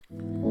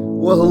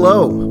Well,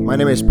 hello. My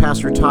name is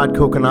Pastor Todd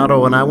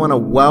Coconato, and I want to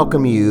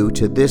welcome you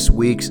to this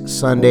week's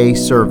Sunday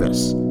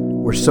service.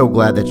 We're so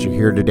glad that you're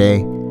here today.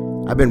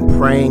 I've been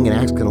praying and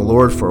asking the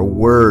Lord for a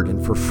word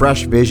and for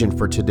fresh vision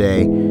for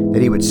today,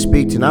 that He would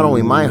speak to not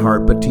only my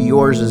heart, but to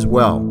yours as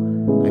well.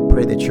 I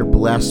pray that you're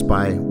blessed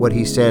by what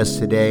He says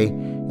today,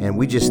 and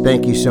we just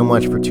thank you so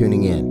much for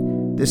tuning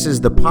in. This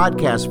is the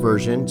podcast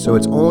version, so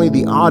it's only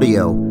the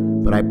audio,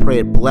 but I pray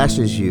it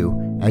blesses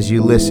you as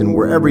you listen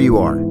wherever you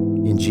are,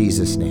 in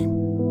Jesus' name.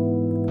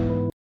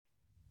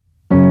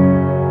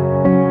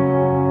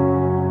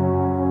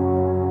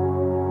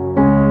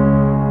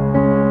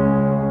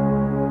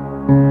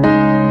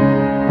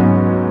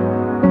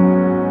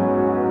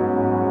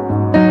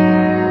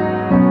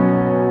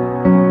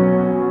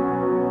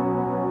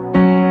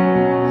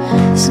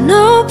 There's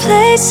no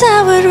place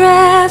I would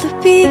rather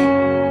be.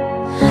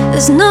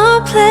 There's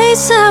no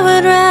place I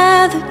would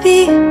rather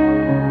be.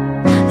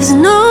 There's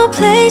no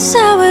place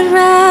I would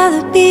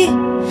rather be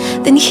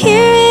than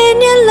here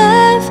in your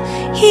love,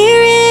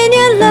 here in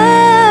your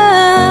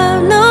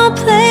love. No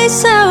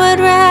place I would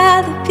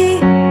rather be.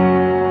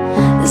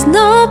 There's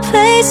no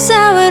place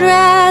I would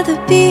rather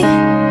be.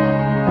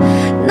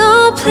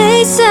 No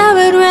place I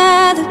would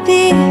rather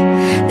be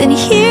than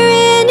here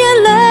in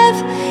your love,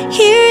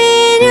 here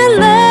in your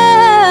love.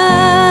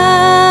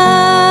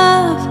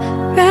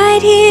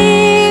 Right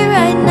here,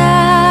 right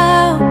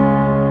now.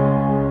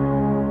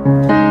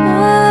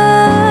 Oh.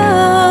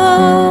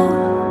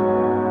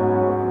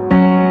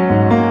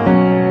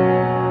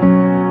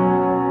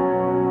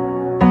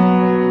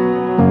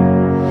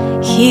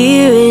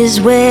 Here is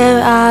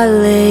where I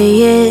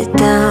lay it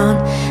down,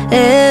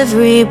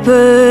 every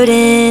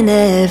burden,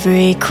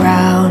 every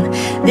crown.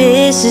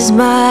 This is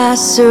my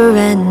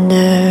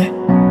surrender.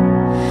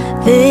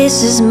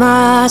 This is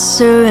my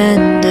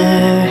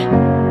surrender.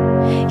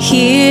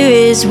 Here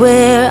is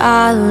where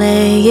I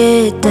lay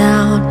it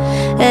down,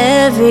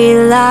 every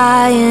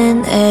lie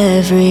and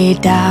every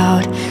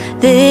doubt.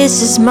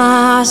 This is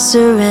my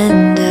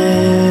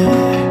surrender.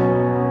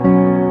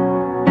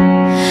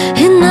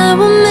 And I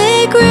will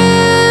make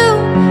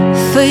room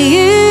for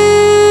you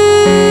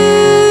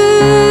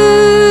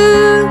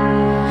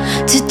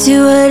to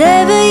do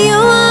whatever you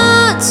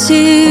want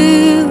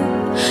to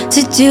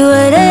do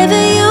whatever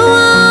you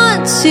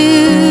want to.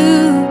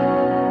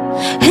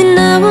 And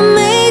I will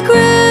make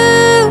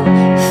room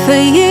for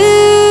you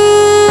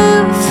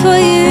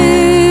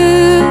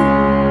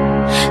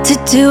to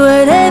do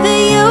whatever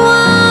you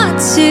want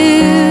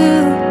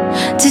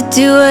to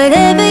do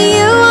whatever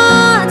you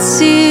want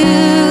to,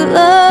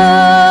 Lord.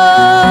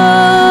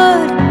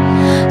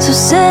 So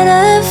set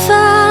a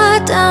fire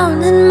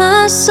down in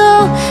my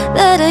soul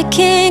that I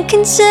can't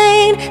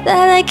contain,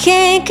 that I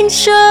can't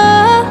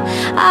control.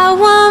 I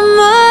want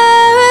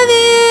more of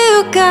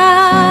you,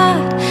 God.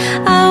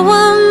 I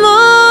want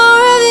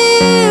more of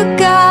you,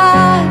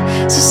 God.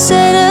 So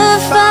set a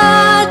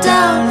fire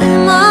down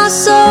in my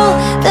soul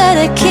that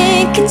I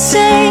can't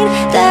contain,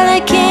 that I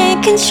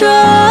can't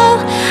control.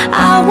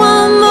 I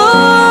want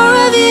more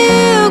of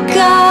you,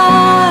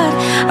 God.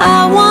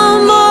 I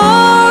want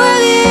more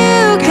of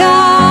you,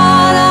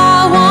 God.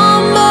 I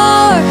want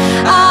more.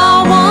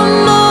 I want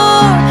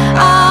more.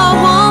 I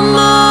want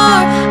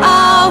more.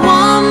 I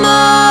want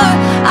more.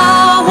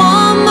 I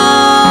want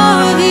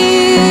more of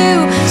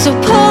you. So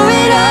pour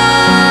it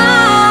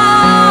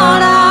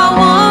out. I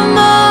want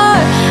more.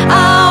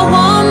 I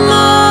want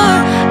more.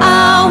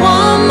 I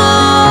want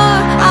more.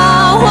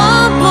 I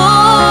want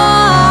more.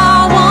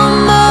 I want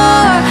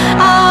more.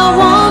 I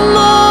want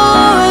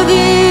more of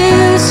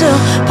you. So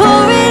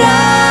pour it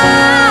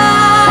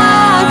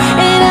out,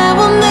 and I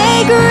will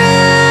make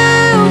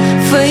room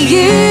for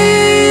you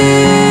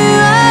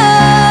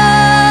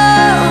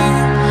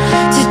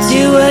to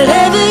do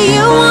whatever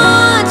you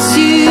want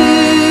to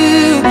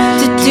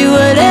do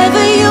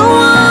whatever you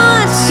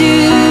want to.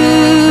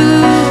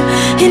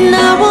 And I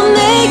will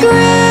make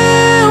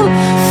room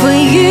for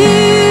you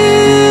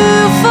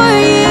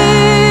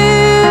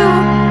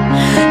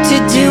to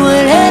do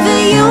whatever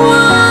you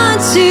want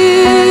to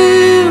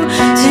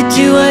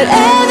do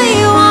whatever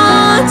you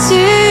want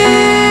to.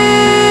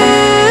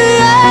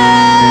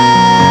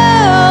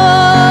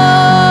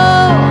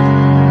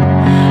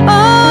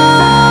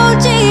 Oh,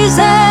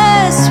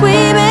 Jesus, we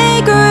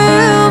make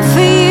room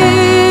for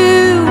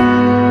you.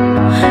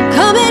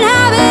 Come and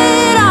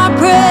inhabit our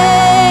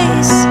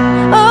praise.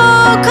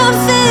 Oh, come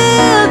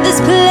fill this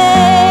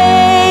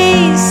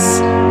place.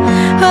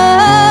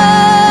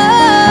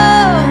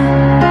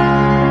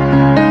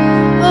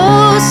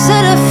 Oh,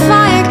 set a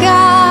fire,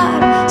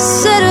 God.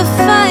 Set a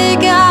fire,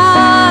 God.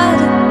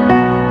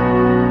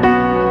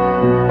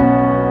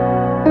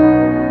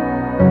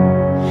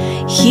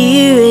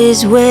 Here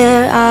is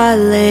where I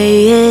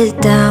lay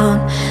it down,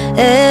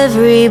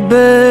 every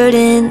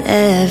burden,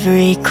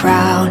 every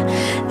crown.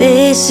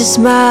 This is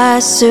my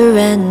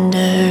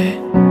surrender.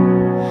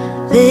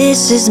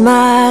 This is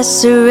my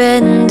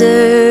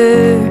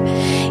surrender.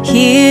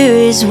 Here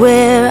is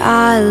where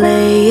I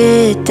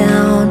lay it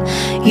down.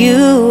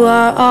 You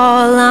are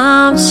all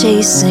I'm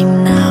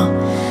chasing now.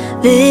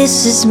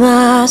 This is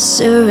my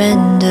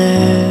surrender.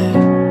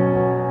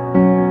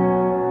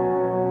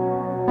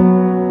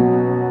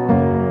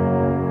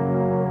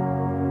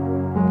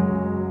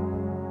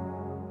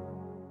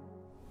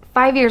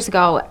 5 years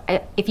ago,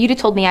 if you'd have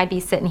told me I'd be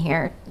sitting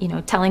here,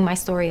 telling my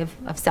story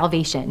of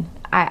salvation,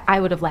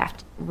 I would have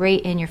laughed right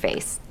in your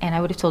face, and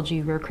I would have told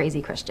you were a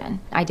crazy Christian.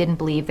 I didn't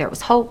believe there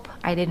was hope.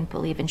 I didn't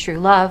believe in true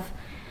love.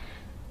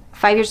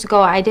 5 years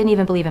ago, I didn't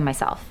even believe in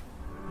myself.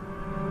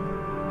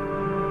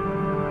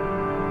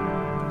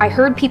 I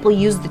heard people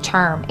use the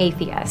term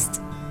atheist,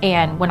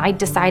 and when I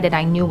decided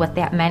I knew what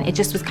that meant, it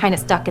just was kind of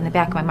stuck in the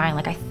back of my mind.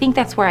 Like, I think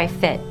that's where I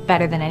fit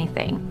better than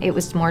anything. It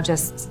was more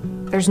just,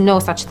 there's no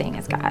such thing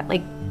as God.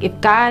 Like, if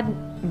God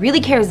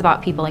really cares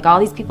about people, like all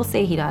these people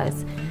say he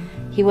does,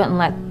 he wouldn't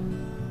let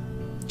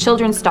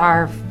children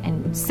starve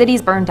and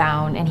cities burn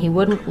down, and he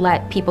wouldn't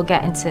let people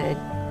get into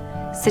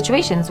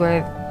situations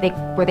where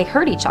they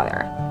hurt each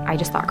other. I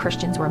just thought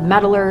Christians were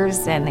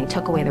meddlers, and they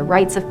took away the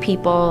rights of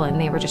people, and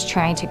they were just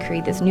trying to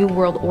create this new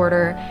world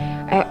order.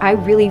 I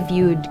really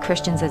viewed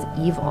Christians as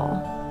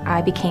evil.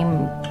 I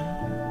became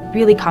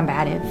really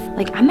combative.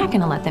 Like, I'm not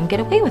gonna let them get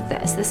away with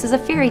this. This is a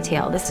fairy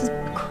tale. This is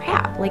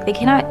crap. Like, they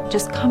cannot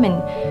just come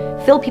and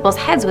fill people's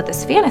heads with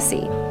this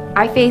fantasy.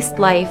 I faced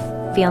life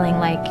feeling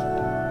like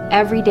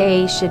every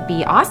day should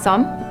be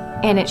awesome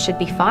and it should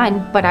be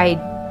fun, but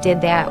I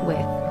did that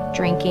with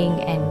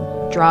drinking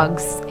and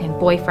drugs and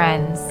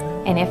boyfriends.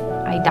 And if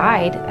I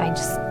died,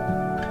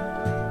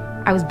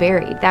 I was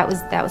buried. That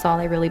was all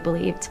I really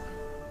believed.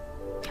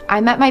 I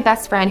met my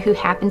best friend, who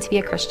happened to be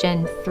a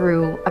Christian,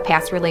 through a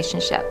past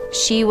relationship.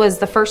 She was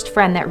the first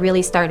friend that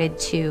really started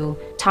to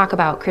talk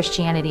about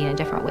Christianity in a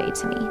different way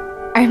to me.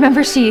 I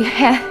remember she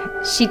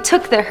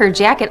took her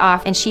jacket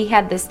off, and she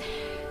had this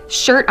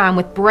shirt on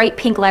with bright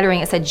pink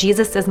lettering. It said,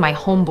 "Jesus is my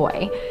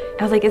homeboy."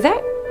 I was like,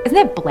 isn't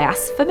that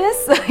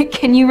blasphemous?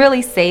 Can you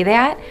really say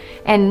that?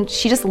 And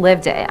she just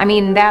lived it. I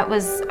mean, that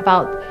was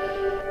about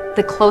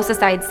the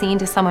closest I'd seen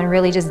to someone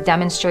really just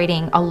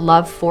demonstrating a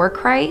love for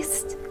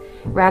Christ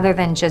rather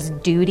than just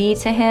duty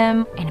to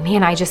him. And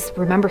man, I just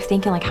remember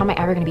thinking, like, how am I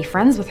ever gonna be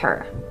friends with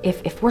her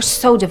if we're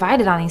so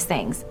divided on these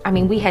things? I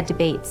mean, we had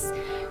debates.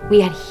 We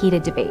had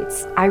heated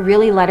debates. I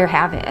really let her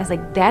have it. I was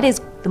like, that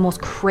is the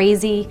most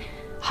crazy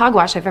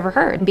hogwash I've ever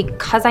heard. And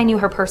because I knew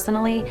her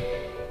personally,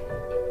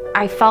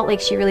 I felt like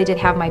she really did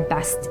have my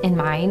best in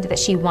mind, that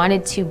she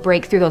wanted to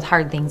break through those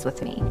hard things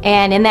with me.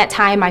 And in that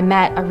time, I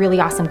met a really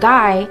awesome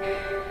guy,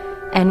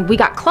 and we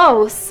got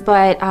close,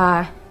 but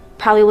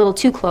probably a little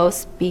too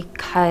close,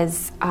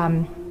 because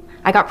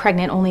I got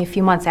pregnant only a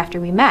few months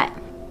after we met.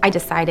 I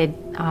decided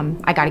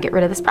I got to get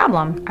rid of this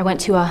problem. I went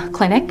to a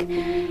clinic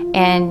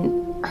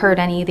and heard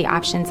any of the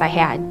options I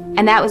had,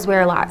 and that was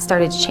where a lot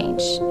started to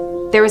change.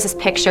 There was this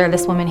picture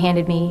this woman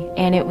handed me,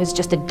 and it was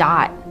just a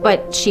dot,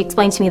 but she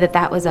explained to me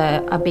that was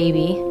a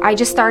baby. I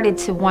just started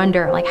to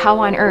wonder, like, how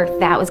on earth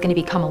that was going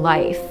to become a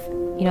life.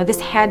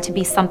 This had to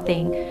be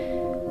something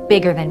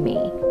bigger than me.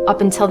 Up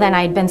until then,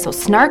 I had been so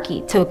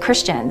snarky to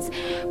Christians,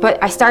 but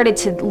I started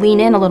to lean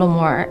in a little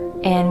more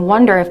and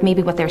wonder if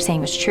maybe what they were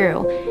saying was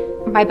true.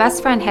 My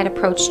best friend had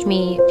approached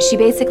me. She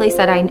basically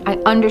said, I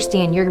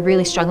understand you're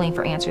really struggling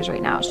for answers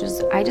right now. She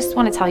says, I just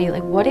want to tell you,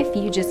 like, what if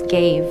you just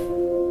gave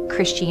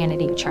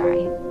Christianity a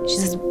try? She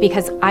says,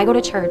 because I go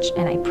to church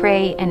and I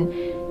pray, and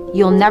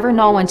you'll never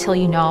know until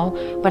you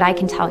know, but I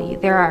can tell you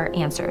there are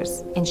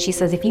answers. And she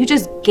says, if you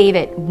just gave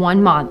it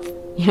 1 month,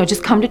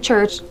 just come to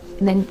church,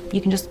 and then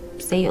you can just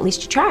say at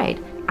least you tried.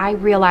 I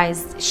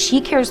realized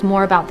she cares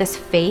more about this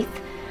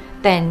faith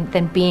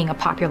than being a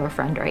popular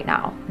friend right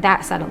now.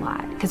 That said a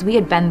lot, because we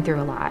had been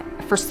through a lot.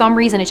 For some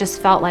reason, it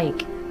just felt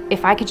like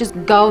if I could just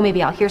go,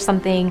 maybe I'll hear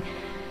something,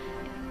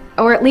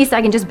 or at least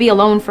I can just be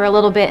alone for a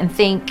little bit and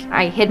think.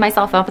 I hid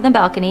myself up in the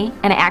balcony,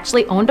 and I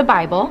actually owned a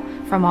Bible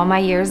from all my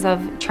years of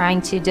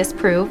trying to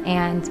disprove,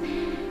 and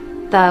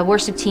the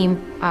worship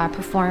team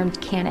performed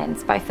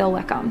Canons by Phil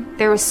Wickham.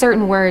 There were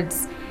certain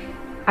words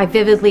I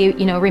vividly,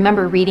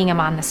 remember reading them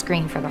on the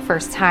screen for the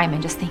first time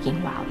and just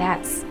thinking, wow,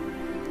 that's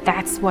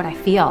what I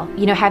feel.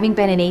 Having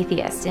been an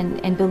atheist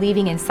and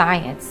believing in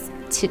science,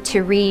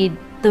 to read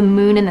the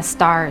moon and the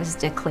stars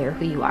declare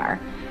who you are.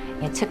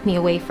 It took me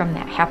away from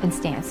that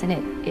happenstance, and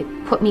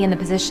it put me in the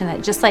position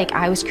that just like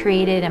I was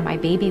created and my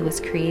baby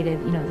was created,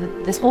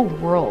 this whole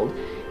world,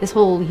 this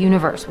whole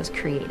universe was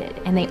created,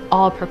 and they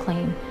all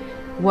proclaim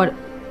what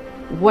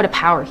a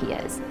power he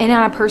is. And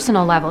on a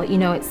personal level,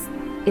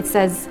 it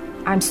says,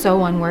 I'm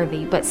so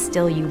unworthy, but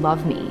still you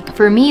love me.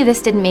 For me,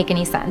 this didn't make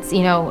any sense.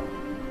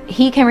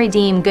 He can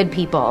redeem good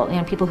people,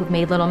 people who've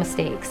made little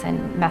mistakes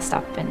and messed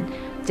up and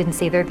didn't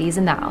say their these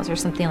and thous or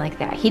something like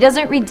that. He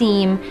doesn't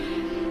redeem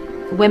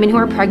women who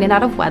are pregnant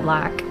out of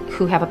wedlock,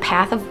 who have a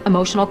path of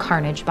emotional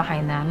carnage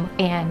behind them.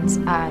 And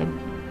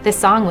this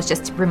song was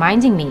just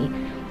reminding me,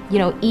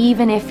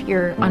 even if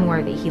you're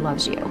unworthy, he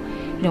loves you.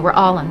 We're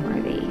all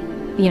unworthy.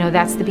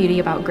 That's the beauty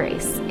about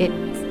grace.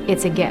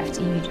 It's a gift.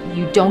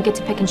 You don't get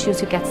to pick and choose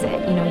who gets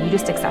it. You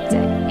just accept it.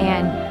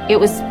 And it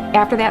was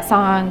after that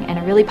song and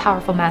a really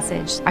powerful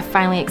message, I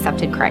finally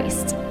accepted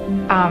Christ.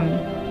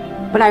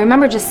 But I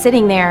remember just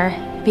sitting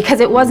there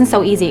because it wasn't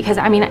so easy. Because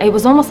I mean, it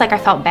was almost like I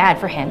felt bad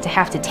for him to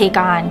have to take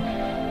on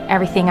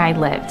everything I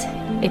lived.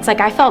 It's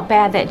like I felt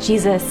bad that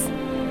Jesus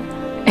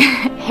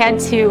had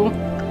to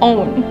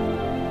own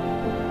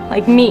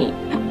like me.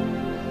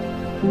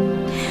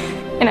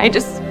 And I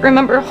just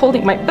remember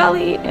holding my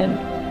belly and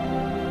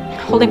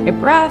holding my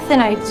breath,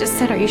 and I just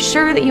said, "Are you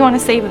sure that you want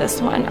to save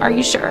this one? Are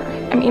you sure?"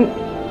 I mean,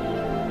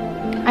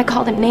 I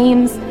called him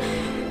names.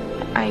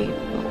 I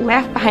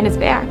laughed behind his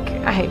back.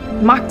 I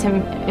mocked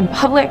him in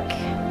public,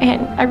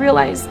 and I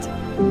realized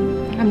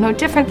I'm no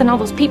different than all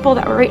those people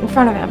that were right in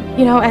front of him,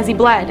 you know, as he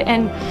bled.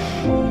 And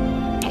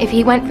if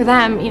he went for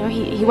them, you know,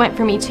 he went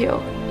for me too.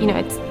 You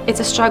know, it's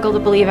a struggle to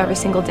believe every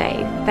single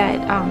day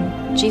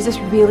that Jesus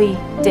really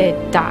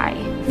did die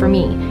for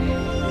me.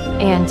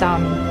 And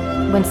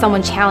when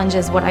someone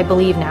challenges what I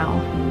believe now,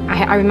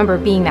 I remember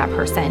being that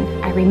person.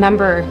 I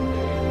remember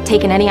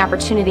taking any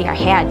opportunity I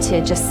had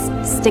to just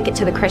stick it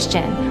to the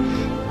Christian.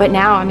 But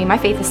now, I mean, my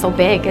faith is so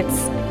big.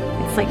 It's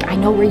like I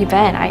know where you've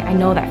been. I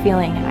know that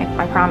feeling,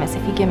 and I promise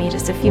if you give me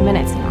just a few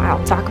minutes, you know,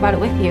 I'll talk about it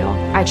with you.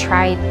 I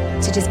try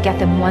to just get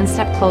them one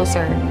step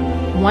closer,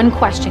 one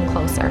question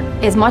closer.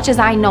 As much as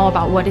I know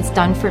about what it's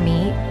done for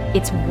me,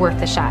 it's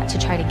worth a shot to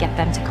try to get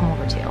them to come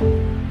over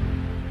too.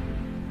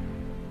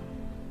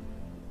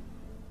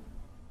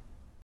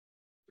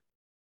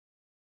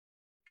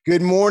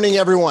 Good morning,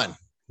 everyone.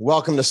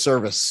 Welcome to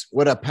service.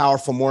 What a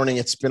powerful morning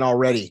it's been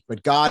already,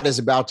 but God is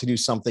about to do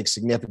something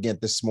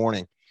significant this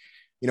morning.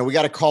 You know, we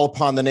got to call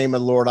upon the name of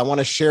the Lord. I want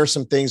to share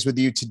some things with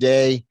you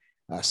today,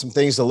 some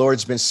things the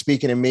Lord's been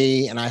speaking to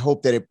me, and I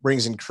hope that it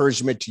brings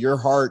encouragement to your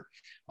heart,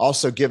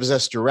 also gives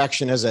us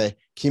direction as a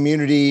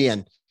community,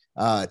 and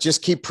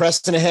just keep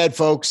pressing ahead,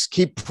 folks.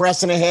 Keep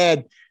pressing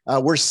ahead.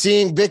 We're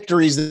seeing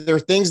victories. There are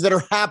things that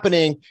are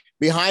happening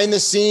behind the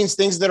scenes,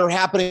 things that are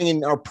happening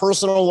in our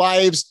personal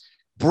lives.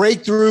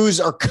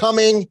 Breakthroughs are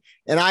coming,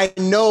 and I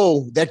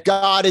know that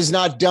God is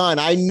not done.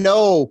 I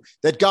know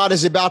that God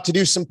is about to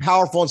do some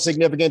powerful and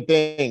significant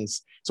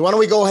things. So why don't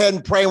we go ahead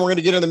and pray, and we're going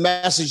to get into the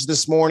message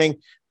this morning.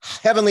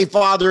 Heavenly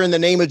Father, in the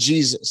name of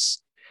Jesus,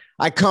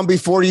 I come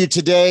before you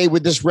today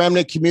with this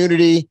remnant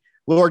community,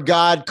 Lord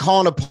God,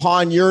 calling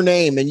upon your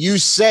name. And you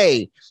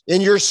say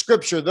in your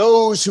scripture,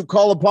 those who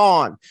call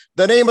upon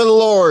the name of the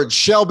Lord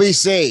shall be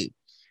saved.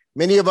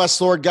 Many of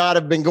us, Lord God,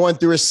 have been going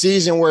through a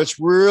season where it's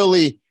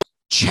really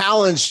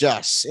challenged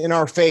us in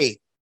our faith.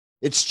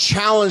 It's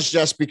challenged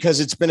us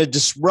because it's been a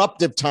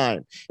disruptive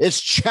time.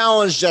 It's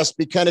challenged us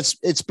because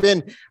it's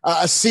been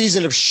a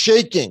season of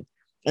shaking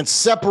and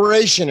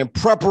separation and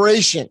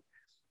preparation.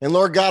 And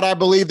Lord God, I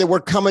believe that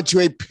we're coming to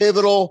a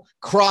pivotal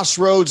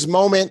crossroads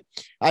moment.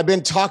 I've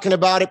been talking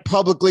about it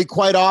publicly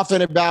quite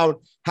often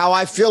about how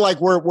I feel like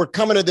we're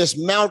coming to this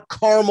Mount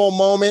Carmel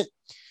moment,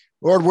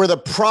 Lord, where the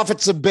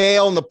prophets of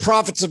Baal and the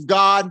prophets of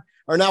God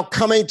are now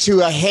coming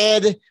to a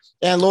head.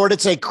 And Lord,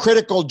 it's a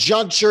critical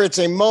juncture. It's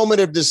a moment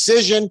of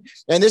decision.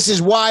 And this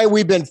is why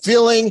we've been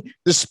feeling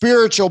the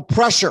spiritual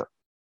pressure.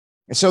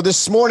 And so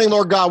this morning,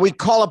 Lord God, we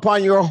call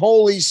upon your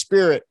Holy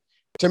Spirit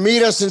to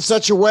meet us in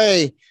such a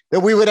way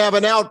that we would have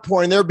an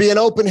outpouring. There'd be an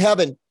open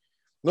heaven,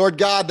 Lord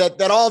God,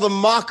 that all the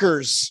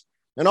mockers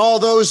and all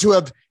those who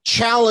have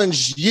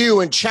challenged you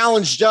and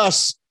challenged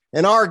us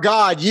and our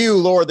God, you,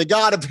 Lord, the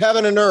God of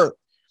heaven and earth.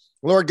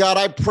 Lord God,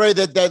 I pray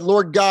that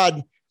Lord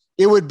God,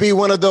 it would be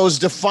one of those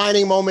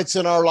defining moments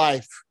in our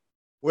life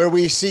where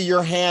we see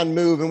your hand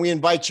move, and we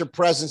invite your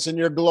presence and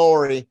your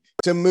glory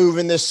to move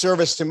in this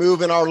service, to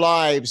move in our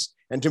lives,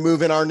 and to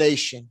move in our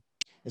nation.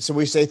 And so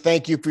we say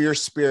thank you for your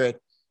spirit,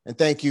 and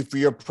thank you for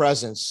your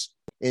presence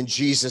in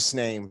Jesus'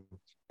 name.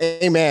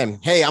 Amen.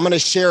 Hey, I'm going to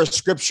share a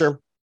scripture.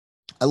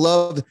 I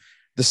love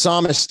the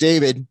psalmist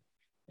David.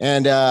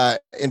 And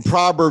in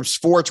Proverbs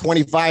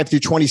 4:25 through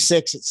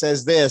 26, it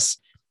says this.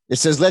 It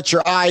says, let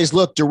your eyes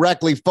look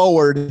directly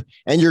forward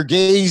and your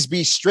gaze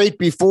be straight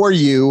before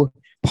you.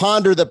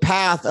 Ponder the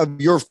path of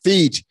your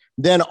feet.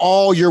 Then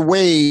all your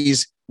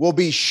ways will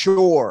be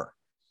sure.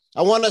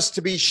 I want us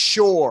to be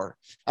sure.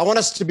 I want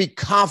us to be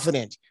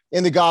confident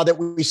in the God that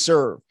we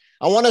serve.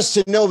 I want us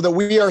to know that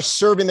we are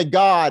serving the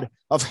God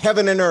of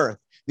heaven and earth,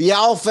 the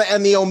Alpha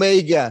and the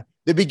Omega,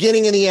 the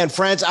beginning and the end.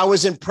 Friends, I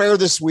was in prayer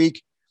this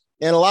week,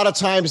 and a lot of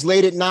times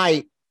late at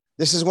night,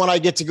 this is when I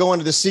get to go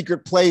into the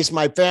secret place.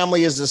 My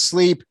family is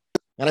asleep.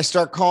 And I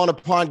start calling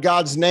upon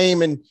God's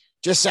name and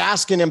just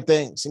asking him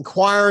things,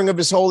 inquiring of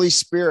his Holy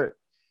Spirit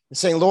and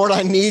saying, Lord,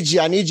 I need you.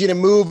 I need you to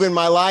move in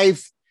my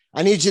life.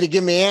 I need you to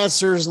give me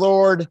answers,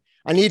 Lord.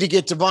 I need to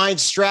get divine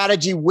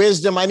strategy,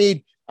 wisdom. I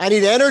need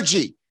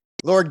energy,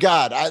 Lord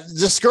God.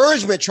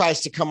 Discouragement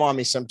tries to come on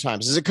me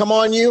sometimes. Does it come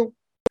on you?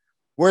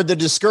 Where the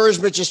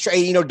discouragement just,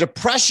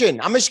 depression.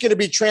 I'm just going to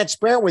be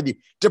transparent with you.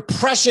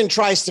 Depression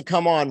tries to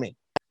come on me.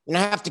 And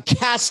I have to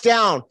cast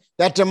down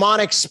that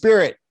demonic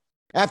spirit.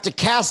 I have to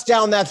cast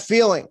down that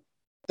feeling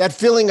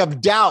of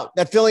doubt,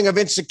 that feeling of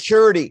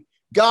insecurity.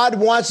 God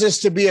wants us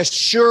to be a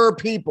sure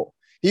people.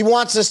 He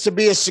wants us to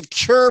be a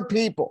secure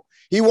people.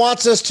 He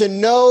wants us to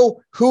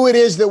know who it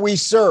is that we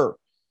serve.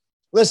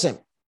 Listen,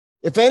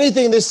 if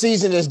anything this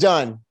season has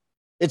done,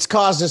 it's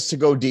caused us to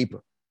go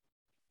deeper.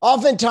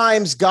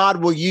 Oftentimes,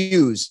 God will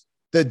use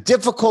the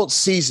difficult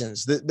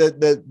seasons,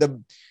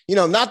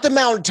 not the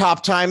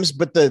mountaintop times,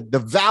 but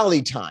the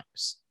valley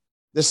times,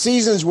 the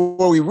seasons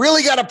where we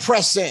really got to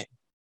press in,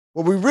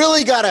 where we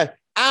really got to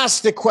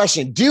ask the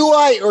question, do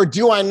I or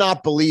do I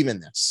not believe in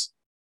this?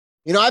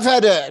 I've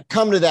had to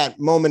come to that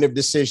moment of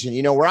decision,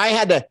 where I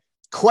had to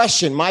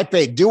question my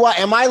faith.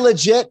 Am I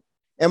legit?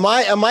 Am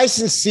I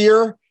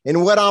sincere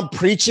in what I'm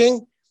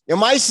preaching?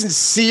 Am I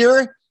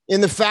sincere in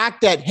the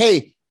fact that,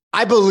 hey,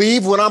 I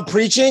believe what I'm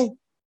preaching?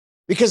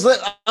 Because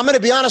I'm going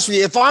to be honest with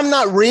you. If I'm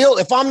not real,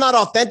 if I'm not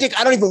authentic,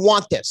 I don't even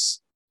want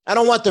this. I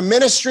don't want the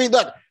ministry.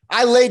 Look,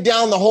 I laid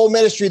down the whole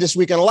ministry this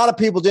weekend. A lot of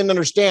people didn't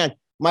understand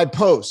my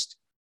post.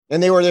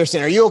 And they were there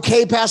saying, are you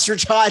okay, Pastor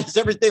Todd? Is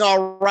everything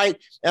all right?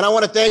 And I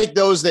want to thank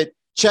those that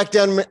checked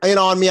in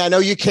on me. I know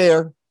you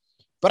care.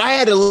 But I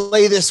had to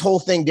lay this whole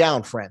thing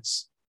down,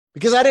 friends,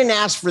 because I didn't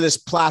ask for this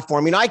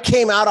platform. I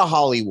came out of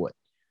Hollywood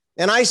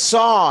and I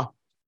saw,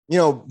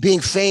 being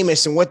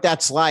famous and what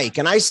that's like.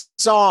 And I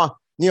saw,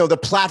 the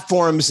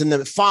platforms and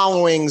the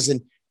followings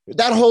and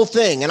that whole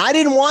thing. And I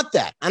didn't want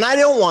that. And I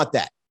don't want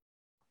that.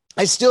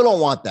 I still don't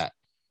want that.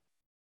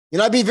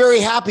 I'd be very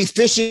happy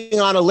fishing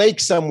on a lake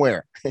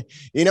somewhere,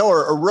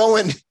 or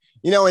rowing,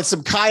 in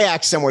some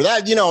kayak somewhere.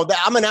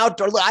 I'm an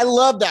outdoor. I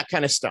love that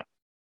kind of stuff.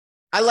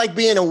 I like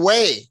being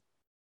away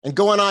and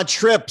going on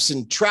trips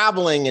and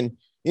traveling. And,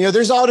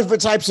 there's all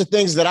different types of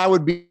things that I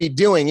would be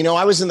doing.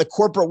 I was in the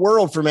corporate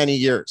world for many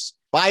years,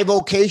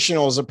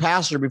 bivocational as a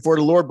pastor before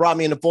the Lord brought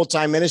me into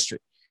full-time ministry.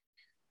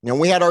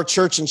 We had our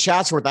church in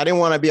Chatsworth. I didn't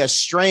want to be a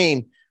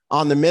strain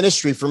on the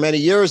ministry for many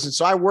years. And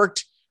so I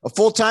worked a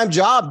full-time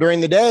job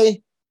during the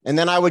day. And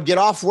then I would get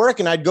off work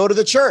and I'd go to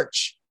the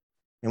church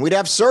and we'd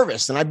have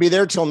service and I'd be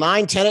there till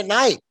 9, 10 at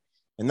night.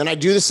 And then I'd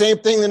do the same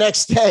thing the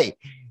next day,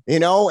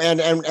 and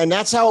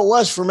that's how it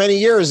was for many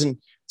years. And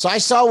so I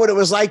saw what it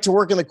was like to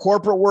work in the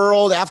corporate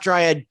world. After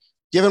I had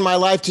given my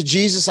life to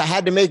Jesus, I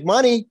had to make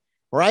money,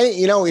 right?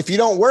 If you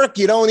don't work,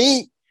 you don't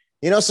eat,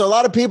 so a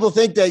lot of people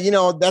think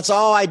that, that's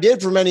all I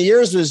did for many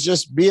years was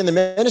just be in the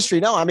ministry.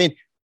 No,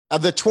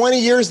 of the 20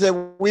 years that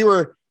we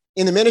were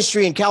in the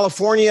ministry in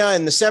California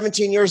and the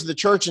 17 years of the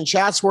church in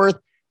Chatsworth,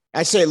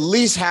 I'd say at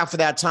least half of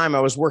that time I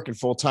was working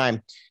full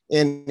time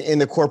in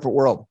the corporate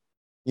world,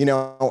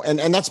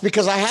 and that's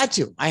because I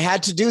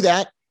had to do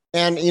that.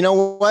 And you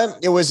know what?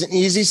 It wasn't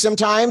easy.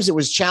 Sometimes it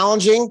was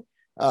challenging.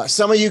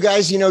 Some of you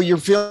guys, you're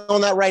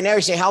feeling that right now.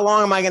 You say, how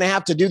long am I going to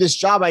have to do this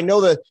job? I know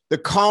the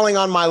calling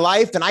on my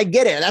life, and I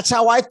get it. That's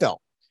how I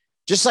felt.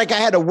 Just like I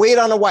had to wait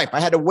on a wife.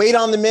 I had to wait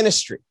on the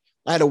ministry.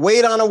 I had to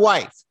wait on a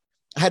wife.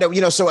 I had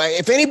to, so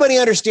if anybody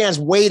understands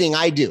waiting,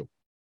 I do.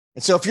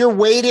 And so if you're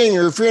waiting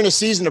or if you're in a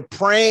season of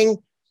praying,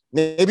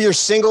 maybe you're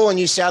single and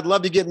you say, I'd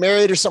love to get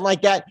married or something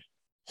like that.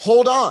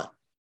 Hold on,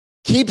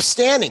 keep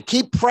standing,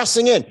 keep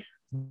pressing in.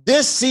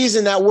 This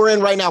season that we're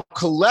in right now,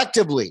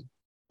 collectively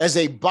as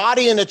a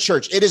body in the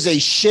church, it is a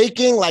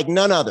shaking like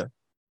none other.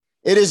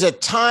 It is a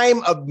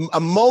time of a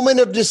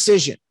moment of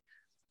decision.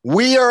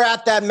 We are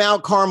at that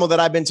Mount Carmel that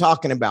I've been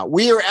talking about.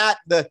 We are at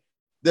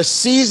the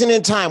season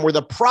in time where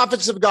the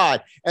prophets of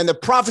God and the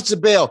prophets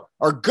of Baal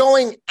are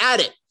going at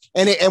it.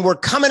 And we're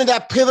coming to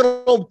that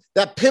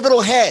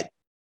pivotal head.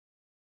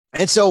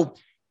 And so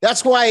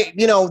that's why,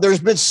 there's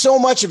been so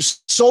much of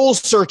soul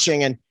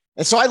searching. And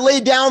so I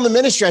laid down the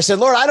ministry. I said,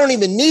 Lord, I don't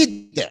even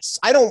need this.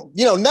 I don't,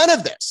 none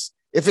of this,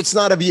 if it's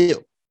not of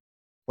you.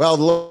 Well,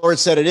 the Lord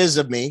said it is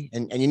of me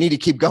and you need to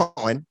keep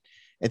going.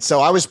 And so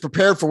I was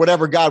prepared for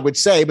whatever God would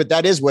say, but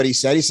that is what he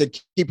said. He said,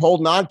 keep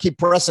holding on, keep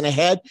pressing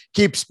ahead,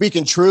 keep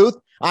speaking truth.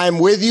 I am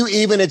with you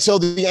even until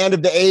the end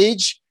of the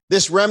age.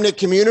 This remnant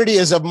community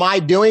is of my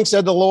doing,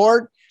 said the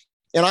Lord,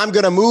 and I'm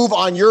going to move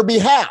on your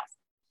behalf.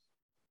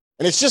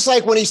 And it's just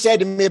like when he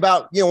said to me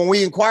about, when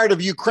we inquired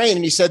of Ukraine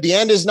and he said, the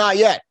end is not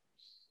yet.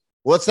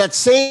 Well, it's that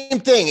same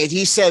thing.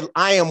 He said,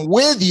 I am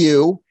with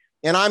you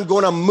and I'm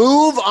going to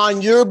move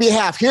on your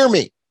behalf. Hear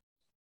me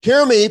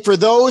for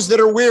those that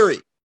are weary.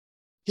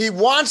 He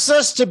wants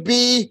us to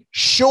be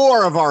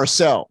sure of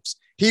ourselves.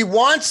 He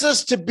wants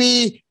us to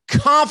be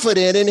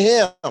confident in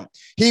him.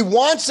 He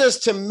wants us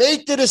to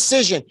make the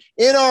decision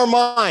in our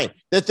mind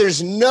that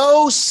there's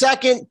no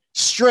second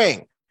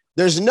string.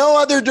 There's no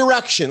other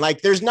direction.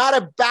 Like there's not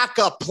a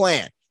backup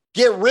plan.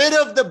 Get rid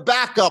of the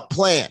backup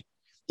plan.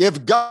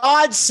 If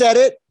God said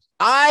it,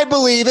 I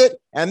believe it,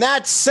 and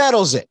that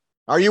settles it.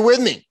 Are you with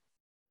me?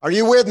 Are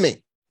you with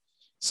me?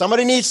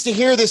 Somebody needs to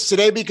hear this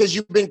today because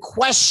you've been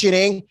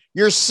questioning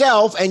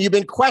yourself and you've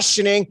been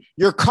questioning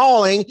your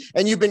calling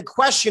and you've been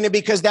questioning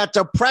because that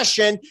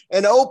depression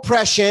and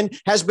oppression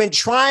has been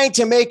trying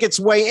to make its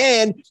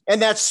way in.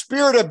 And that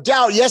spirit of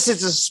doubt, yes,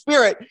 it's a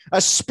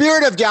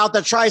spirit of doubt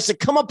that tries to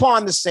come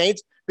upon the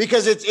saints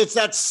because it's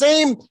that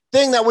same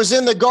thing that was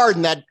in the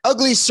garden, that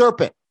ugly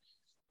serpent,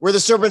 where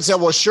the serpent said,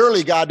 well,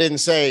 surely God didn't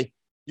say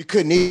you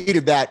couldn't eat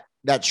of that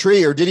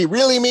tree, or did he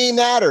really mean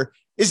that? Or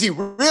is he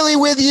really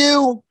with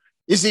you?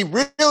 Is he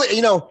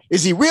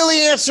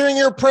really answering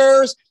your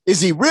prayers?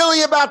 Is he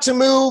really about to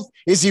move?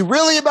 Is he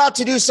really about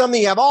to do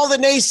something? You have all the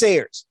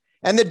naysayers.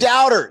 and the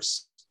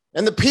doubters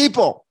and the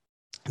people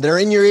that are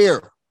in your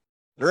ear,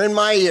 that are in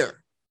my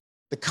ear,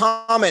 the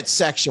comment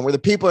section where the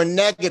people are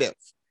negative,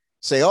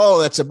 say, oh,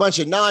 that's a bunch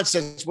of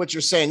nonsense, what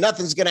you're saying.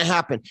 Nothing's going to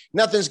happen.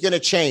 Nothing's going to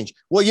change.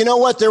 Well, you know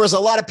what? There was a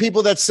lot of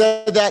people that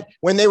said that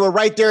when they were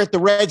right there at the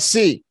Red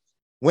Sea,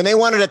 when they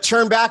wanted to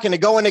turn back and to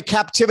go into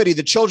captivity,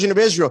 the children of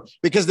Israel,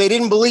 because they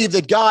didn't believe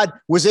that God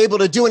was able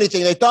to do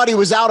anything. They thought he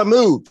was out of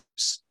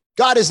moves.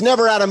 God is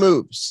never out of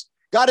moves.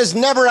 God is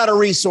never out of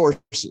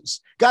resources.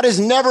 God is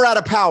never out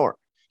of power.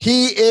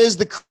 He is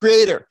the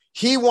creator.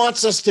 He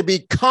wants us to be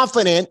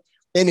confident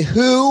in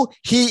who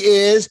he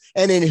is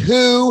and in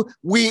who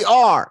we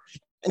are,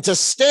 and to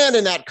stand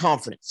in that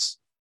confidence.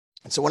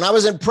 And so when I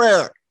was in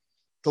prayer,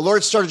 the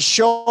Lord started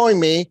showing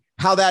me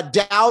how that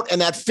doubt and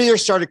that fear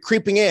started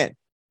creeping in.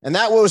 And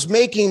that was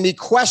making me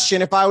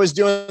question if I was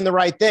doing the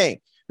right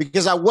thing,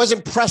 because I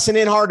wasn't pressing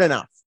in hard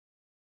enough.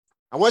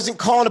 I wasn't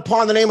calling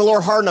upon the name of the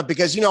Lord hard enough,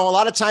 because, you know, a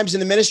lot of times in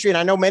the ministry, and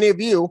I know many of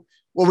you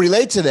will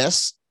relate to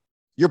this,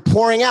 you're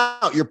pouring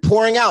out, you're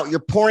pouring out, you're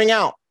pouring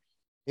out.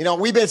 You know,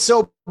 we've been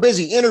so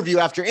busy, interview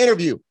after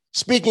interview,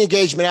 speaking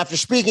engagement after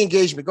speaking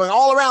engagement, going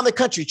all around the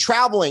country,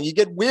 traveling. You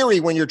get weary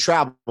when you're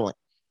traveling.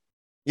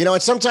 You know,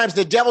 and sometimes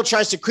the devil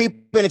tries to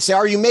creep in and say,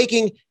 are you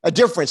making a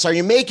difference? Are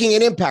you making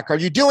an impact? Are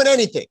you doing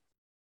anything?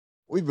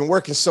 We've been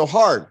working so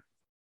hard,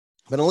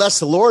 but unless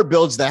the Lord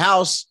builds the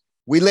house,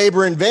 we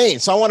labor in vain.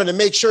 So I wanted to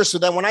make sure so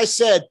that when I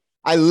said,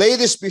 I lay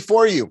this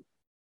before you,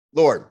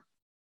 Lord,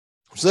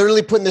 I was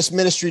literally putting this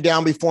ministry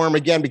down before him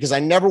again, because I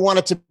never want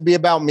it to be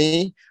about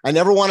me. I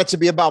never want it to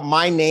be about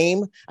my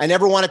name. I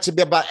never want it to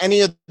be about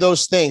any of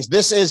those things.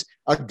 This is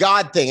a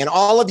God thing, and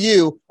all of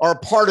you are a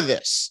part of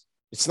this.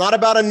 It's not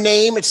about a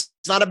name. It's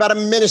not about a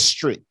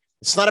ministry.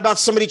 It's not about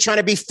somebody trying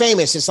to be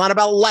famous. It's not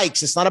about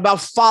likes. It's not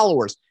about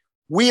followers.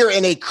 We are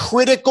in a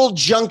critical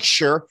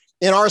juncture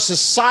in our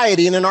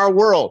society and in our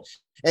world.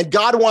 And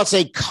God wants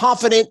a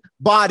confident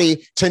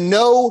body to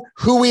know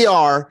who we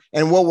are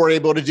and what we're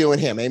able to do in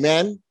him.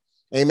 Amen.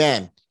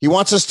 Amen. He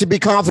wants us to be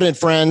confident,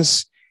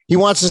 friends. He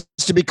wants us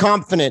to be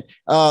confident.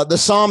 The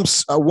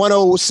Psalms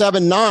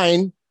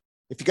 107:9,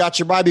 if you got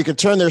your Bible, you can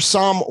turn there,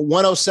 Psalm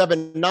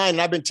 107:9.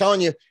 And I've been telling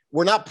you,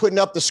 we're not putting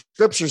up the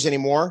scriptures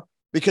anymore,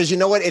 because you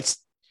know what? It's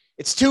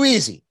too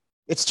easy.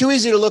 It's too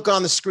easy to look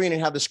on the screen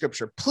and have the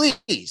scripture.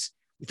 Please,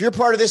 if you're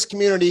part of this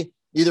community,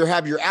 either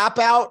have your app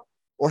out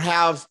or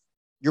have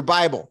your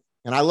Bible.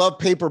 And I love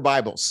paper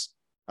Bibles.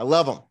 I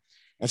love them.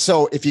 And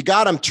so if you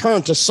got them,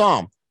 turn to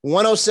Psalm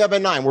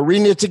 107:9. We're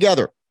reading it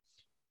together.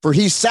 For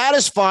he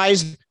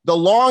satisfies the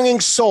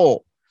longing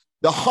soul,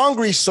 the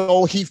hungry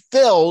soul he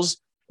fills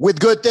with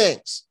good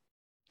things.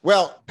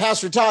 Well,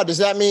 Pastor Todd, does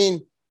that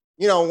mean,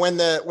 you know, when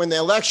the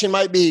election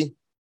might be,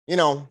 you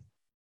know,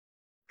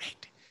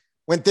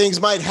 when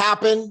things might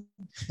happen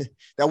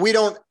that we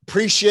don't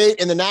appreciate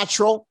in the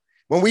natural,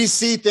 when we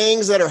see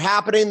things that are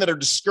happening that are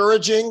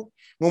discouraging,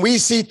 when we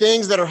see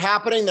things that are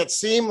happening that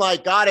seem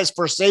like God has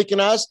forsaken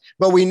us,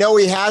 but we know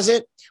he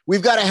hasn't,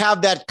 we've got to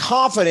have that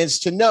confidence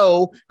to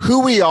know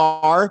who we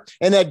are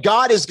and that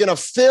God is going to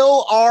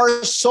fill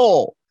our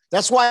soul.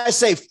 That's why I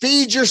say,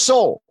 feed your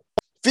soul.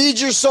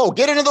 Feed your soul.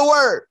 Get into the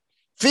word.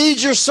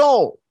 Feed your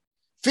soul.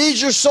 Feed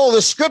your soul.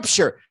 The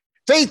scripture.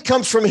 Faith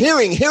comes from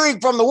hearing, hearing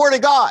from the word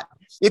of God.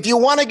 If you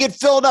want to get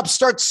filled up,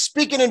 start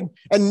speaking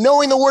and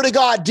knowing the word of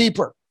God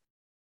deeper.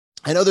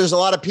 I know there's a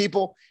lot of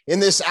people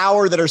in this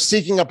hour that are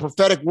seeking a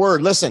prophetic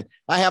word. Listen,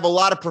 I have a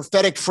lot of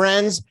prophetic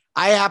friends.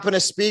 I happen to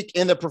speak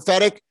in the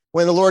prophetic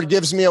when the Lord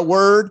gives me a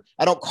word.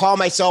 I don't call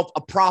myself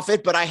a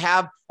prophet, but I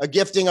have a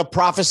gifting of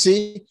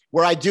prophecy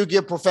where I do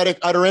give prophetic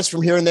utterance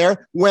from here and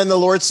there when the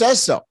Lord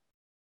says so.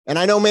 And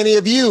I know many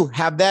of you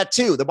have that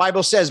too. The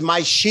Bible says,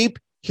 my sheep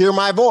hear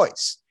my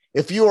voice.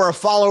 If you are a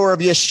follower of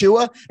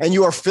Yeshua and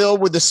you are filled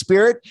with the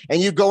Spirit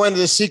and you go into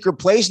the secret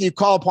place and you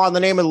call upon the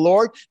name of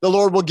the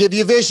Lord will give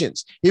you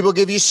visions. He will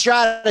give you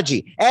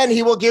strategy and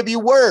he will give you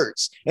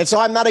words. And so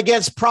I'm not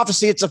against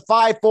prophecy. It's a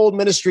fivefold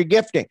ministry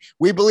gifting.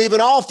 We believe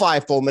in all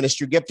fivefold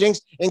ministry giftings,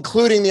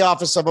 including the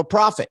office of a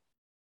prophet.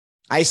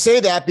 I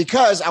say that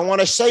because I want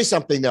to say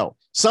something though.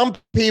 Some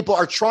people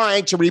are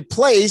trying to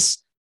replace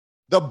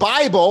the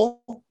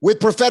Bible with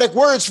prophetic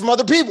words from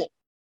other people.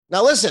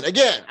 Now, listen,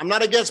 again, I'm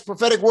not against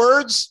prophetic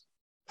words.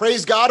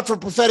 Praise God for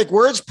prophetic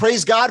words.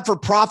 Praise God for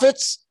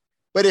prophets.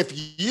 But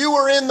if you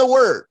are in the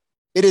word,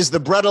 it is the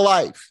bread of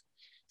life.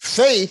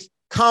 Faith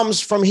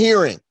comes from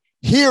hearing,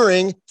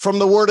 hearing from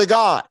the word of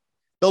God.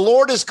 The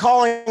Lord is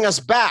calling us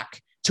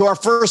back to our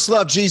first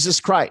love, Jesus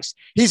Christ.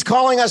 He's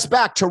calling us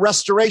back to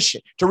restoration,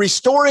 to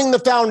restoring the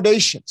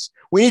foundations.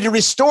 We need to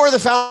restore the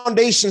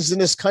foundations in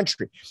this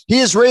country. He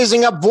is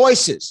raising up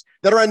voices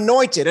that are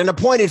anointed and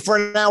appointed for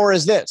an hour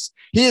as this.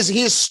 He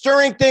is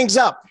stirring things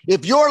up.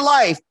 If your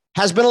life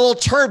has been a little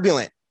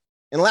turbulent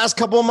in the last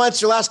couple of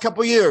months or last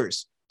couple of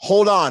years,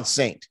 hold on,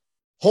 saint.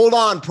 Hold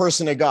on,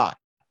 person of God.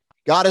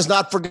 God has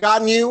not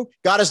forgotten you.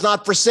 God has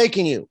not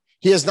forsaken you.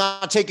 He has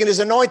not taken his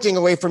anointing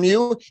away from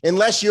you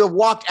unless you have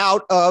walked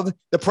out of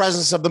the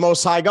presence of the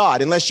Most High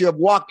God, unless you have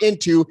walked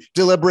into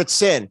deliberate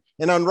sin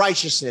and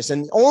unrighteousness.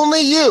 And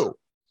only you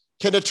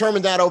can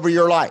determine that over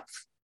your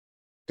life.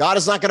 God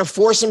is not going to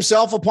force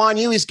himself upon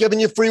you. He's given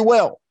you free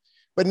will.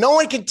 But no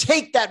one can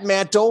take that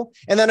mantle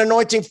and that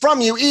anointing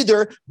from you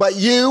either, but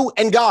you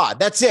and God.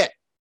 That's it.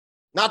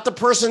 Not the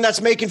person that's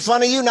making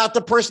fun of you, not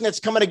the person that's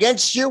coming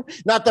against you,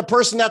 not the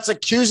person that's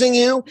accusing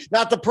you,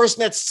 not the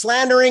person that's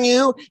slandering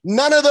you.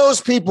 None of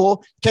those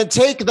people can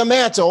take the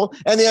mantle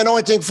and the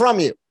anointing from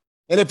you.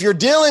 And if you're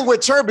dealing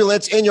with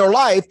turbulence in your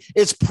life,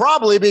 it's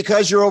probably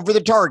because you're over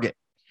the target.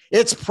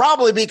 It's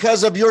probably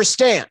because of your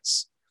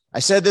stance. I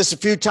said this a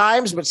few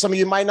times, but some of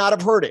you might not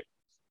have heard it.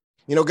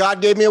 You know,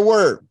 God gave me a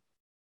word.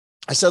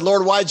 I said,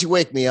 Lord, why'd you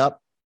wake me up?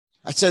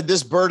 I said,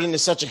 this burden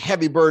is such a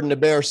heavy burden to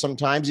bear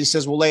sometimes. He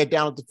says, well, lay it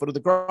down at the foot of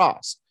the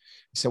cross.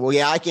 I said, well,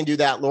 yeah, I can do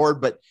that, Lord,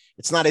 but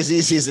it's not as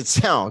easy as it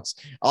sounds.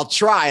 I'll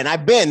try. And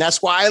I've been.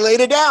 That's why I laid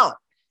it down.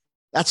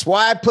 That's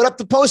why I put up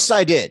the posts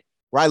I did,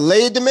 where I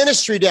laid the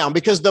ministry down,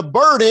 because the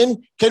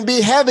burden can be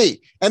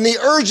heavy and the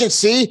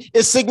urgency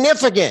is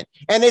significant.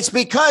 And it's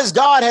because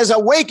God has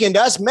awakened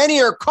us.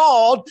 Many are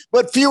called,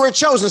 but few are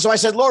chosen. So I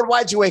said, Lord,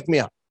 why'd you wake me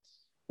up?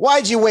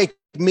 Why'd you wake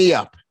me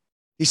up?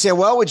 He said,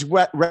 well, would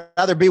you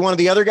rather be one of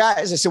the other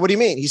guys? I said, what do you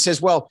mean? He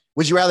says, well,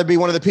 would you rather be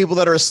one of the people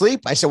that are asleep?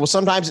 I said, well,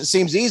 sometimes it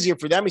seems easier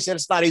for them. He said,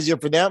 it's not easier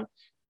for them.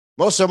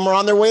 Most of them are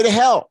on their way to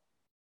hell.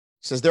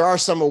 He says, there are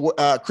some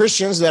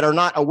Christians that are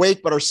not awake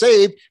but are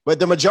saved, but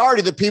the majority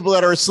of the people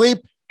that are asleep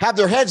have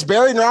their heads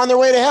buried and are on their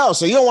way to hell.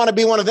 So you don't want to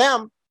be one of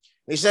them.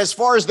 He says, as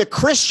far as the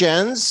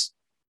Christians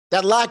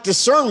that lack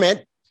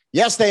discernment,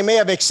 yes, they may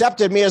have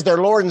accepted me as their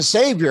Lord and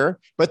Savior,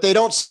 but they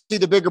don't see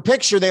the bigger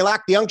picture. They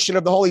lack the unction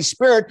of the Holy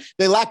Spirit.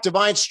 They lack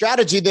divine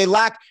strategy. They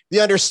lack the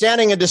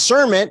understanding and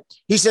discernment.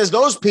 He says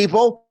those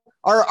people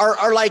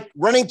are like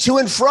running to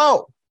and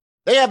fro.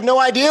 They have no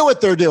idea what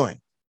they're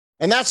doing.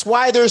 And that's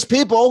why there's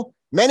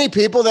many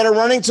people that are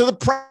running to the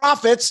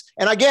prophets.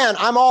 And again,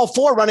 I'm all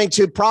for running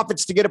to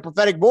prophets to get a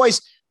prophetic voice,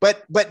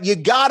 but you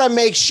got to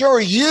make sure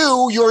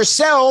you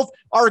yourself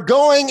are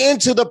going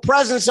into the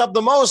presence of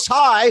the Most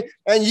High,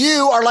 and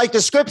you are, like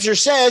the scripture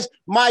says,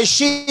 my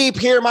sheep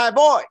hear my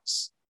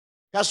voice.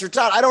 Pastor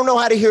Todd, I don't know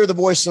how to hear the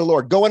voice of the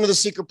Lord. Go into the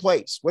secret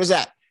place. What is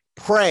that?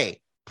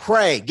 Pray,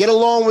 get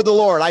alone with the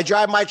Lord. I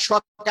drive my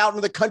truck out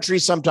into the country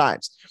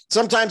sometimes.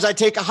 Sometimes I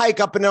take a hike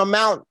up into a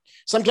mountain.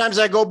 Sometimes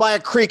I go by a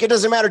creek. It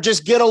doesn't matter.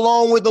 Just get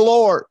alone with the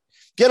Lord.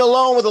 Get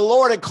alone with the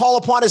Lord and call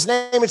upon his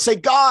name and say,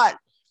 God,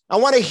 I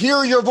want to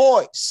hear your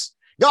voice.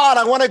 God,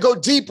 I want to go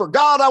deeper.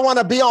 God, I want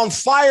to be on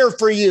fire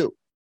for you.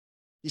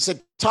 He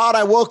said, Todd,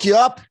 I woke you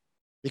up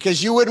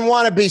because you wouldn't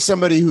want to be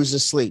somebody who's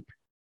asleep.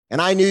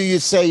 And I knew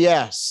you'd say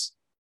yes.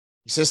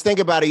 He says, think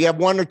about it. You have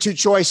one or two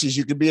choices.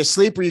 You could be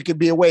asleep or you could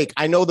be awake.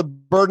 I know the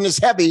burden is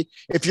heavy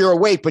if you're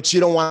awake, but you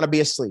don't want to be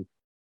asleep.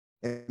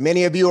 And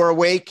many of you are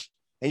awake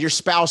and your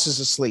spouse is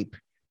asleep.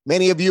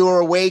 Many of you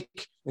are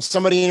awake and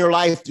somebody in your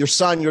life, your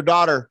son, your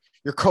daughter,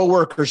 your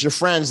coworkers, your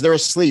friends, they're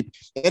asleep.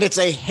 And it's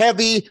a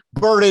heavy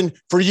burden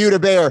for you to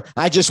bear.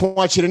 I just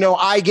want you to know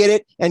I get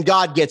it and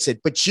God gets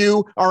it, but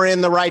you are in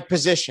the right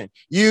position.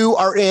 You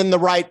are in the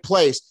right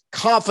place.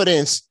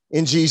 Confidence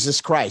in Jesus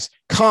Christ.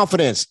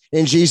 Confidence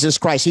in Jesus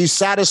Christ. He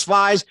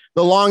satisfies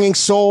the longing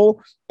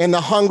soul, and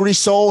the hungry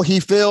soul he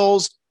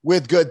fills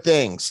with good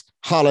things.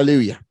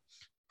 Hallelujah.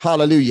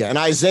 Hallelujah. And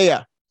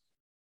Isaiah,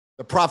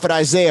 the prophet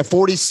Isaiah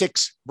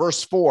 46,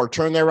 verse 4,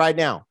 turn there right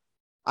now.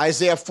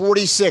 Isaiah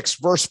 46,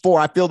 verse 4.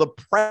 I feel the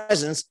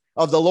presence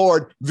of the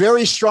Lord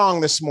very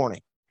strong this morning.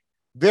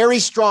 Very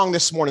strong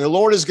this morning. The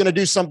Lord is going to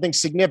do something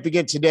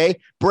significant today.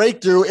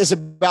 Breakthrough is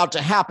about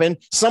to happen.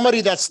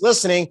 Somebody that's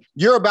listening,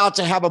 you're about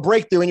to have a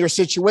breakthrough in your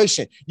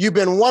situation. You've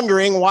been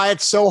wondering why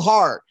it's so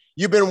hard.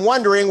 You've been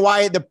wondering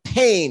why the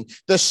pain,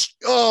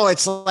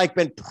 it's like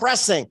been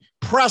pressing.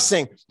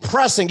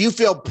 You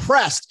feel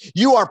pressed.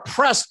 You are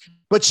pressed,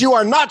 but you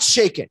are not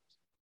shaken.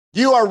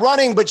 You are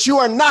running, but you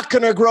are not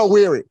going to grow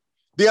weary.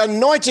 The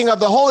anointing of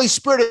the Holy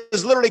Spirit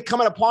is literally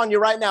coming upon you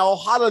right now. Oh,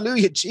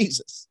 hallelujah,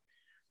 Jesus.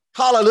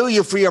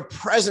 Hallelujah for your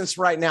presence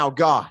right now,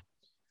 God.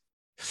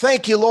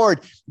 Thank you, Lord.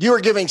 You are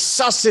giving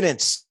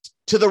sustenance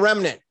to the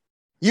remnant.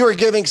 You are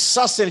giving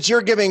sustenance.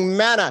 You're giving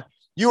manna.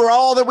 You are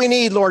all that we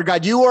need, Lord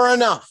God. You are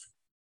enough.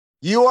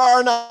 You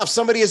are enough.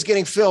 Somebody is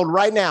getting filled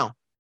right now.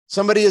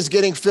 Somebody is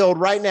getting filled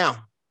right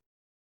now.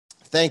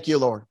 Thank you,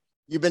 Lord.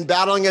 You've been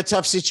battling a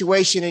tough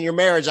situation in your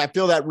marriage. I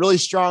feel that really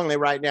strongly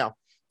right now.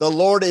 The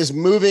Lord is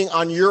moving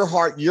on your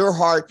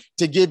heart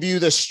to give you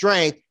the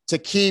strength to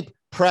keep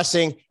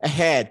pressing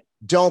ahead.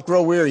 Don't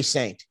grow weary,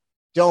 saint.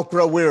 Don't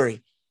grow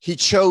weary. He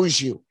chose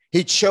you.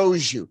 He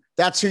chose you.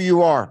 That's who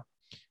you are.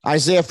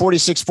 Isaiah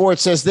 46:4, it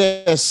says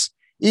this,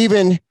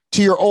 even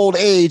to your old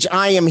age,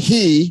 I am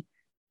he,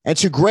 and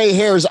to gray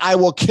hairs, I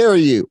will carry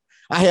you.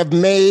 I have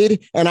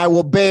made, and I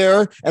will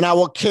bear, and I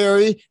will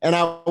carry, and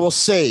I will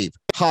save.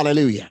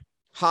 Hallelujah.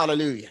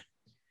 Hallelujah.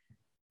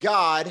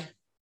 God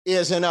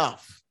is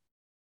enough.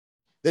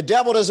 The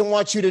devil doesn't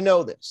want you to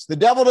know this. The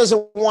devil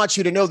doesn't want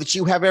you to know that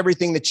you have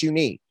everything that you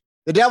need.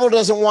 The devil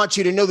doesn't want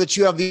you to know that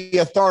you have the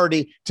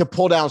authority to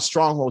pull down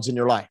strongholds in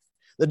your life.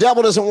 The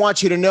devil doesn't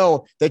want you to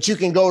know that you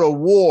can go to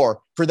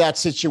war for that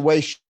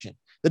situation.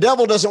 The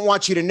devil doesn't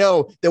want you to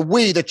know that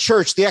we, the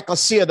church, the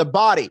ecclesia, the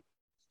body,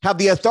 have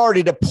the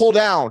authority to pull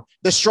down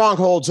the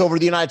strongholds over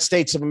the United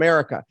States of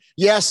America.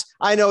 Yes,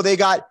 I know they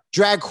got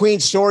drag queen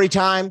story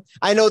time.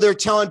 I know they're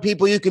telling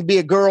people you can be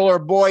a girl or a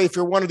boy if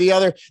you're one or the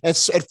other and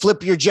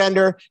flip your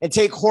gender and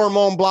take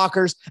hormone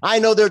blockers. I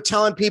know they're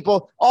telling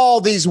people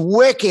all these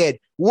wicked,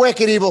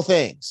 evil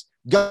things.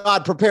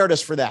 God prepared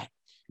us for that.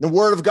 The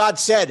word of God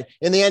said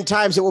in the end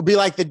times, it will be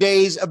like the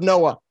days of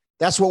Noah.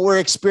 That's what we're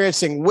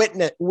experiencing.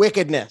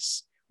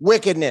 Wickedness,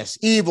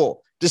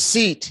 evil,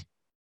 deceit.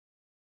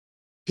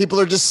 People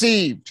are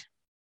deceived.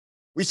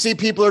 We see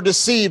people are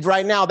deceived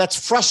right now.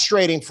 That's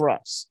frustrating for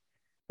us.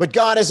 But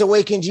God has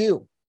awakened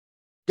you.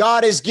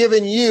 God has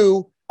given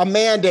you a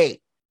mandate.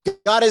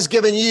 God has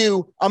given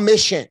you a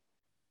mission.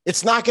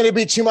 It's not going to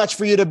be too much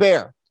for you to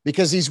bear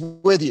because he's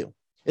with you.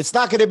 It's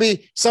not going to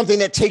be something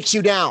that takes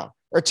you down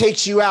or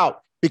takes you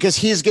out because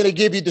he's going to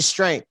give you the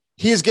strength.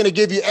 He's going to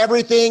give you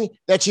everything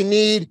that you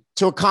need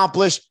to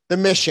accomplish the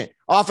mission.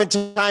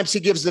 Oftentimes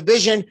he gives the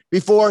vision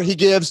before he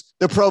gives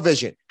the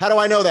provision. How do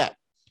I know that?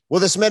 Well,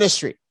 this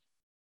ministry,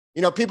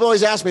 people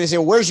always ask me, they say,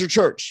 well, where's your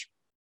church?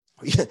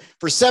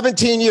 For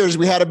 17 years,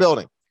 we had a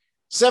building,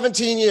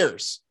 17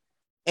 years.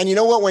 And you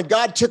know what? When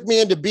God took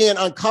me into being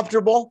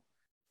uncomfortable,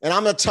 and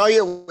I'm going to tell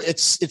you,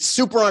 it's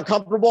super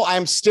uncomfortable.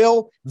 I'm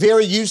still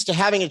very used to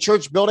having a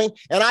church building.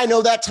 And I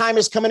know that time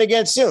is coming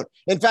again soon.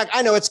 In fact,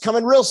 I know it's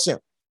coming real soon.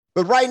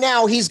 But right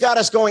now, he's got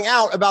us going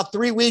out about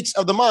 3 weeks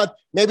of the month,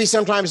 maybe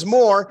sometimes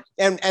more.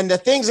 And the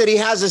things that he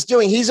has us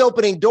doing, he's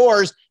opening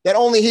doors that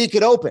only he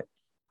could open.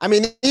 I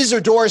mean, these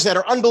are doors that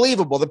are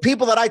unbelievable. The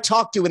people that I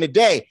talk to in a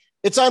day,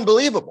 it's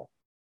unbelievable.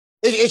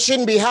 It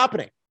shouldn't be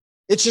happening.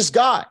 It's just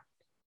God.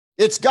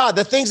 It's God.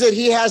 The things that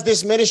he has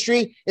this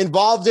ministry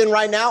involved in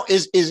right now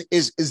is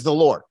the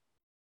Lord.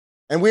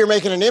 And we are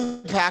making an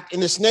impact in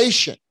this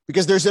nation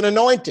because there's an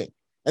anointing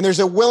and there's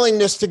a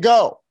willingness to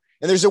go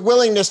and there's a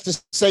willingness to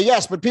say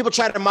yes. But people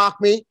try to mock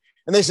me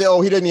and they say,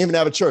 oh, he didn't even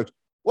have a church.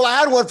 Well, I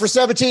had one for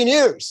 17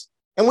 years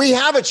and we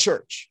have a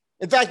church.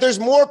 In fact, there's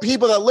more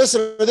people that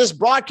listen to this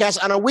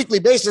broadcast on a weekly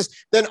basis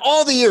than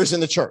all the years in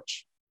the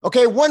church.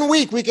 Okay, 1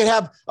 week we could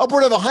have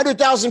upward of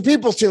 100,000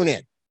 people tune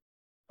in.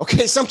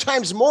 Okay,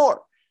 sometimes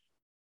more.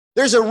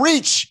 There's a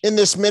reach in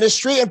this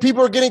ministry and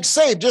people are getting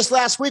saved. Just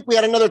last week, we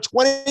had another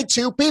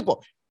 22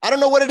 people. I don't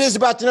know what it is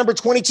about the number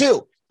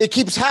 22. It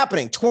keeps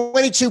happening.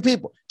 22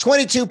 people.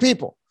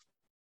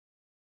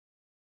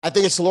 I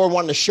think it's the Lord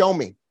wanting to show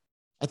me.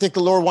 I think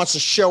the Lord wants to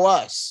show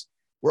us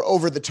we're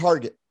over the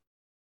target.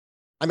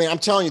 I mean, I'm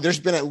telling you, there's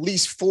been at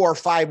least 4 or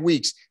 5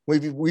 weeks.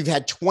 We've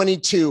had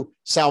 22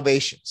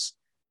 salvations.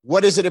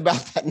 What is it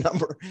about that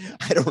number?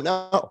 I don't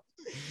know.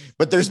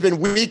 But there's been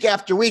week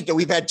after week that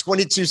we've had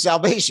 22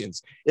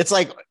 salvations. It's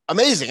like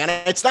amazing. And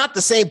it's not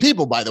the same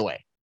people, by the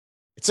way.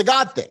 It's a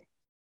God thing.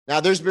 Now,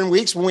 there's been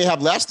weeks when we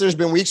have less. There's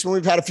been weeks when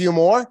we've had a few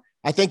more.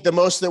 I think the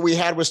most that we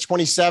had was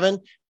 27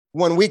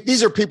 1 week.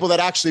 These are people that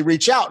actually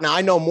reach out. Now,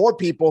 I know more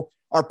people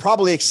are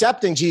probably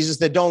accepting Jesus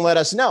that don't let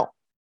us know.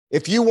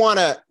 If you want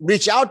to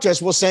reach out to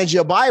us, we'll send you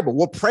a Bible.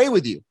 We'll pray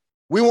with you.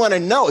 We want to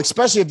know,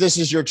 especially if this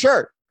is your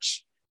church.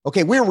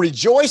 Okay, we're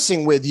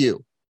rejoicing with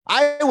you.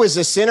 I was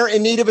a sinner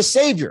in need of a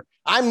savior.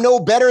 I'm no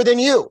better than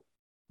you.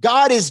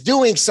 God is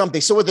doing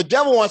something. So what the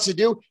devil wants to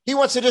do, he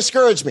wants to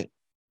discourage me.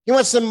 He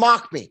wants to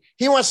mock me.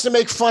 He wants to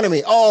make fun of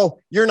me. Oh,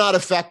 you're not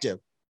effective.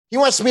 He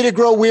wants me to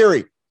grow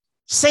weary.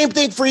 Same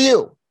thing for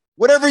you.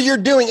 Whatever you're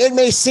doing, it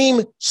may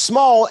seem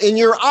small in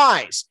your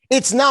eyes.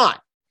 It's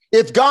not.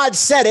 If God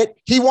said it,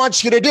 he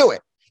wants you to do it.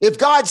 If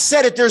God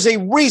said it, there's a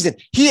reason.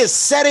 He is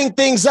setting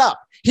things up.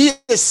 He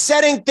is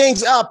setting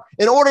things up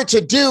in order to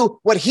do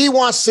what he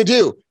wants to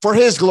do for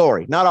his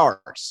glory, not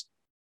ours.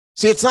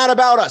 See, it's not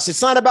about us.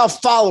 It's not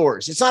about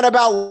followers. It's not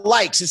about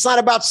likes. It's not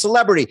about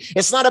celebrity.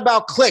 It's not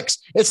about clicks.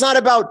 It's not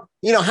about,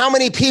 how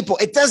many people.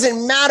 It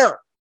doesn't matter.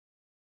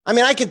 I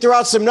mean, I can throw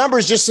out some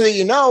numbers just so that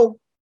you know,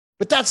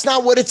 but that's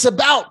not what it's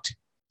about.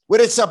 What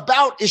it's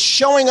about is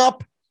showing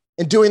up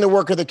and doing the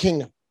work of the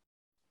kingdom.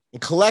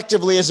 And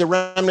collectively, as a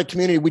remnant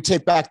community, we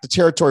take back the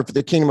territory for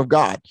the kingdom of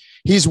God.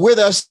 He's with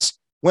us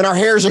when our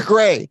hairs are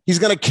gray. He's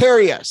going to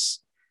carry us.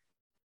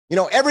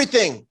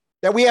 Everything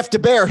that we have to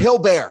bear, he'll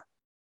bear.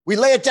 We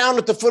lay it down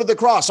at the foot of the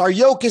cross. Our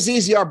yoke is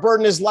easy. Our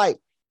burden is light.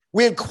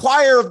 We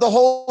inquire of the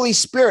Holy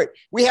Spirit.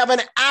 We have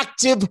an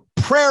active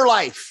prayer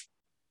life.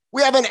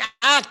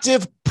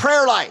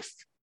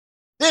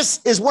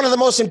 This is one of the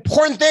most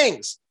important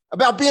things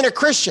about being a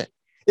Christian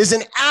is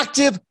an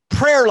active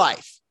prayer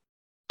life.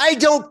 I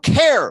don't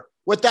care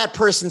what that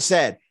person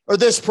said or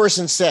this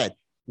person said.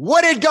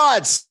 What did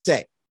God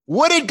say?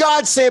 What did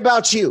God say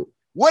about you?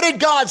 What did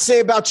God say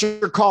about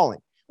your calling?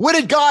 What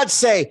did God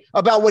say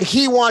about what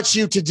he wants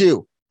you to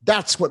do?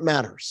 That's what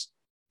matters.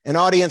 An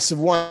audience of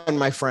one,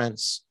 my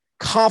friends.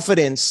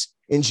 Confidence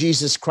in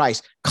Jesus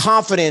Christ.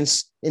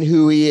 Confidence in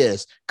who he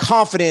is.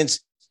 Confidence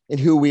in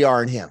who we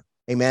are in him.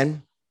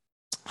 Amen.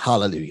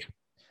 Hallelujah.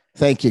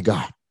 Thank you,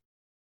 God.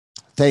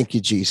 Thank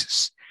you,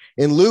 Jesus.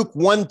 In Luke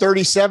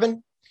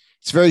 1:37,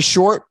 it's very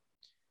short.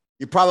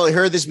 You probably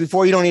heard this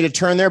before. You don't need to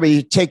turn there, but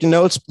you take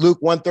notes. Luke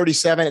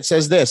 1:37, it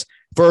says this,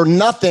 for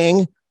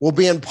nothing will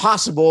be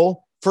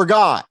impossible for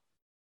God.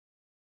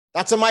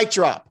 That's a mic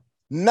drop.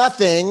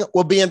 Nothing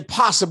will be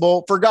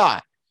impossible for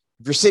God.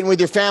 If you're sitting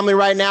with your family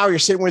right now, you're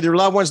sitting with your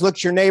loved ones, look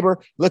at your neighbor,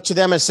 look to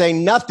them and say,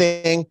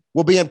 nothing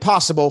will be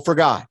impossible for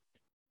God.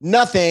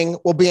 Nothing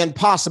will be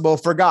impossible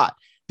for God.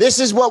 This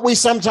is what we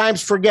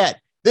sometimes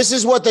forget. This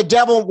is what the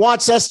devil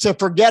wants us to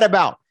forget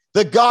about.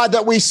 The God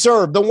that we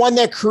serve, the one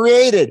that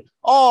created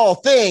all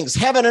things,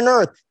 heaven and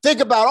earth. Think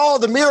about all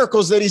the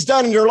miracles that he's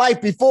done in your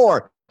life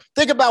before.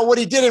 Think about what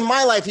he did in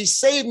my life. He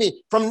saved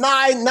me from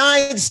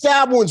nine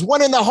stab wounds,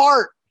 one in the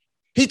heart.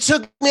 He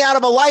took me out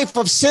of a life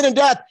of sin and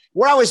death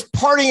where I was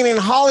partying in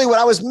Hollywood.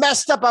 I was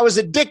messed up. I was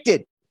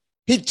addicted.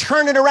 He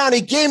turned it around.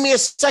 He gave me a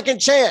second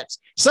chance.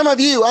 Some of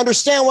you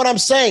understand what I'm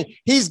saying.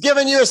 He's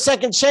given you a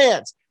second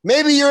chance.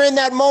 Maybe you're in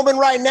that moment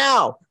right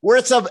now where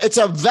it's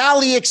a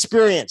valley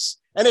experience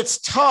and it's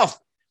tough.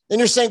 And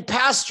you're saying,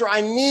 Pastor,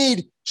 I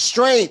need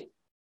strength.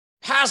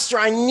 Pastor,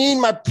 I need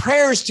my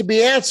prayers to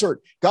be answered.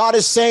 God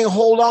is saying,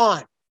 hold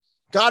on.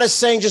 God is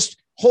saying, just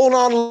hold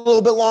on a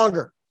little bit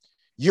longer.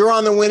 You're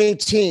on the winning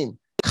team.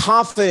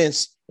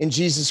 Confidence in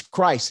Jesus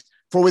Christ.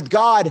 For with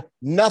God,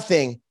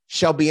 nothing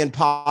shall be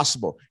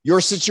impossible. Your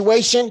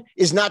situation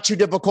is not too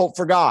difficult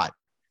for God.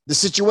 The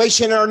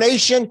situation in our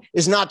nation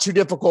is not too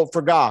difficult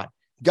for God.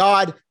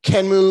 God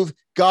can move.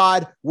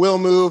 God will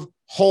move.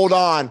 Hold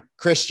on,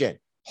 Christian.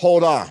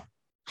 Hold on.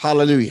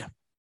 Hallelujah.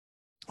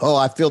 Oh,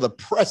 I feel the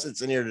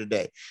presence in here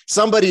today.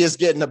 Somebody is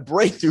getting a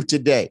breakthrough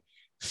today.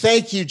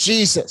 Thank you,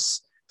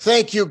 Jesus.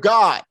 Thank you,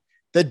 God.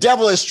 The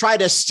devil has tried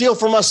to steal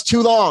from us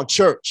too long,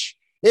 church.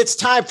 It's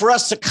time for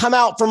us to come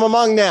out from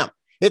among them.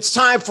 It's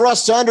time for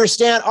us to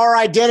understand our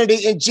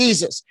identity in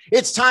Jesus.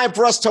 It's time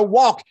for us to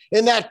walk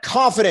in that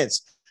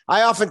confidence.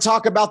 I often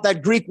talk about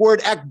that Greek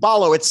word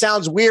ekbalo. It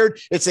sounds weird.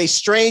 It's a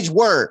strange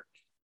word,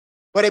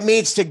 but it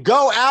means to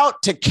go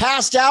out, to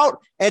cast out,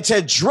 and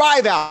to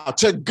drive out,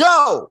 to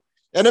go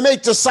and to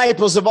make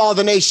disciples of all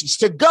the nations,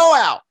 to go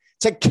out,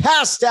 to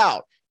cast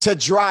out, to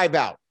drive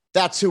out.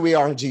 That's who we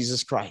are in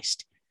Jesus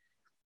Christ.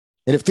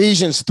 In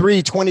Ephesians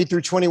 3:20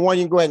 through 21,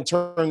 you can go ahead and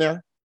turn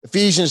there.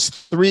 Ephesians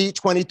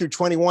 3:20 through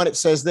 21, it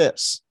says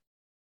this.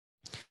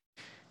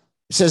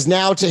 It says,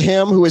 now to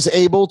him who is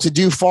able to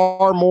do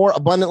far more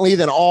abundantly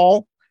than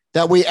all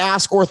that we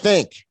ask or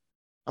think.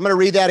 I'm going to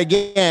read that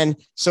again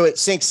so it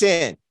sinks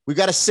in. We've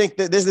got to sink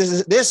that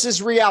this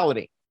is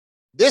reality.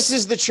 This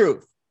is the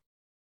truth.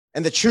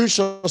 And the truth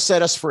shall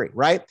set us free,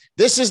 right?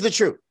 This is the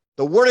truth.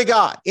 The word of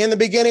God. In the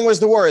beginning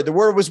was the word. The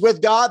word was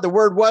with God. The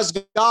word was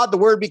God. The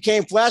word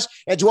became flesh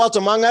and dwelt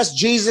among us.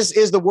 Jesus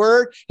is the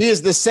word. He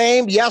is the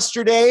same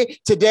yesterday,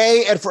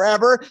 today, and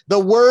forever. The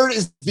word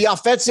is the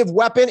offensive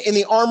weapon in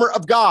the armor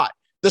of God.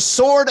 The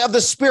sword of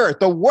the Spirit,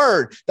 the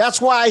word.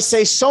 That's why I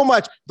say so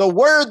much, the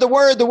word, the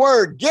word, the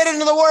word. Get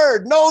into the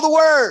word, know the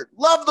word,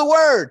 love the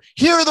word,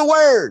 hear the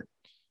word.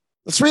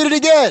 Let's read it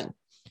again.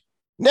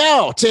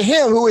 Now to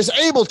him who is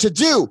able to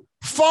do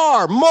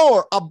far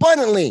more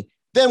abundantly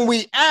than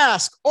we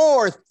ask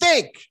or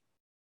think.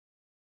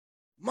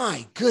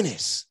 My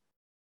goodness,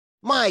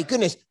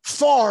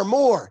 far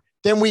more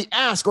than we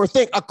ask or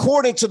think,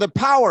 according to the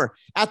power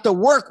at the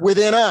work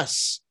within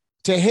us.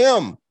 To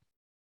him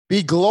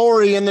be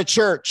glory in the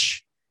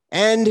church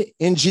and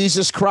in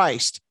Jesus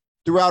Christ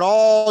throughout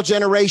all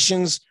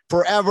generations,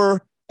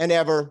 forever and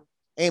ever.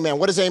 Amen.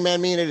 What does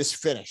amen mean? It is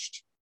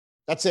finished.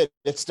 That's it.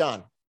 It's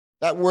done.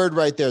 That word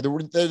right there,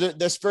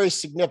 that's very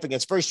significant.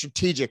 It's very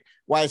strategic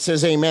why it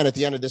says amen at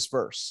the end of this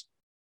verse.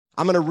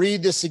 I'm going to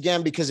read this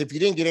again because if you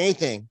didn't get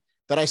anything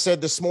that I said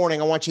this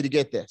morning, I want you to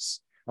get this.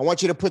 I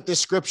want you to put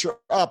this scripture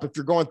up if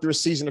you're going through a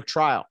season of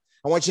trial.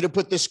 I want you to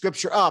put this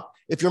scripture up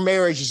if your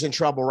marriage is in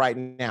trouble right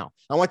now.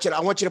 I want you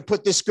to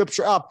put this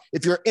scripture up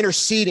if you're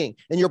interceding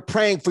and you're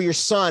praying for your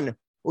son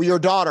or your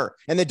daughter,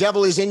 and the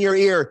devil is in your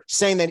ear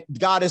saying that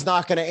God is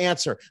not going to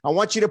answer. I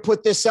want you to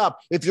put this up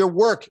if your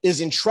work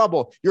is in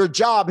trouble, your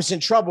job is in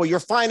trouble,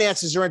 your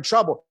finances are in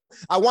trouble.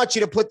 I want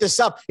you to put this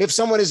up if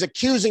someone is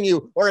accusing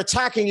you or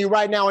attacking you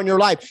right now in your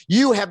life.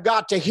 You have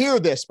got to hear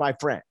this, my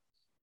friend.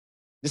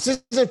 This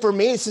isn't for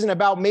me. This isn't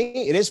about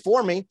me. It is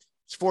for me.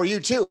 It's for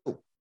you too.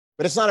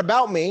 But it's not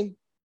about me.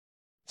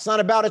 It's not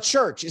about a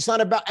church. It's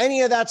not about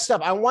any of that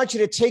stuff. I want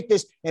you to take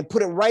this and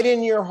put it right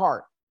in your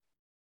heart.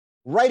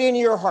 Right in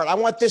your heart. I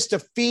want this to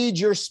feed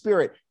your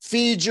spirit,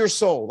 feed your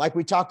soul, like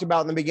we talked about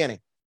in the beginning.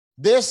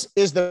 This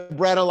is the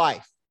bread of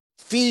life.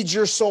 Feed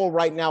your soul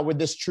right now with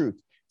this truth.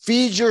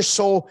 Feed your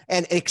soul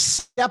and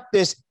accept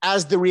this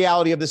as the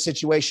reality of the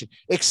situation.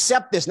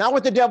 Accept this, not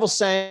what the devil's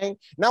saying,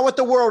 not what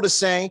the world is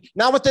saying,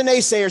 not what the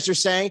naysayers are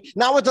saying,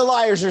 not what the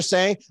liars are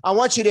saying. I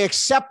want you to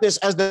accept this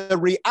as the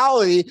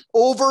reality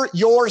over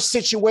your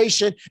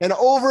situation and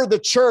over the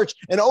church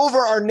and over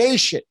our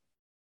nation.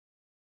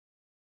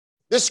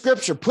 This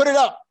scripture, put it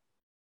up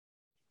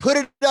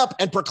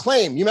and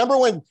proclaim. You remember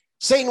when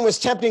Satan was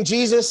tempting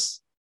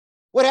Jesus?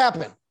 What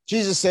happened?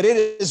 Jesus said, it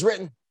is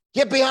written,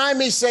 get behind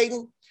me,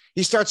 Satan.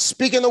 He starts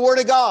speaking the word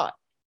of God.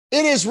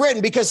 It is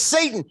written, because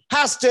Satan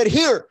has to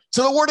adhere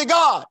to the word of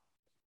God.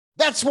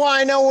 That's why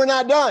I know we're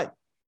not done.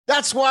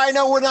 That's why I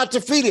know we're not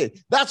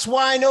defeated. That's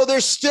why I know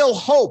there's still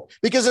hope,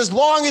 because as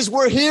long as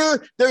we're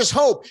here, there's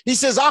hope. He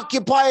says,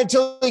 occupy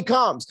until he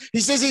comes. He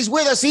says he's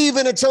with us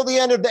even until the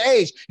end of the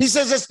age. He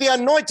says it's the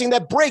anointing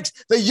that breaks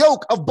the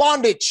yoke of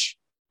bondage.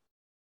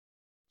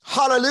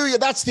 Hallelujah.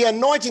 That's the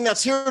anointing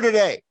that's here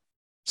today.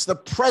 It's the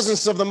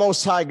presence of the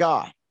Most High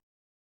God.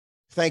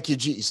 Thank you,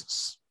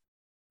 Jesus.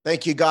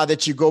 Thank you, God,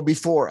 that you go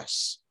before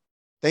us.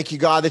 Thank you,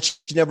 God, that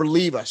you never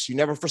leave us. You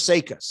never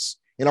forsake us.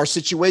 In our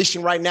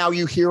situation right now,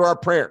 you hear our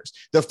prayers.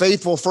 The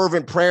faithful,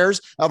 fervent prayers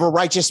of a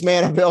righteous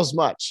man avails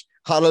much.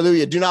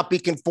 Hallelujah. Do not be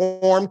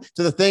conformed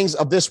to the things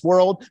of this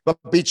world, but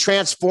be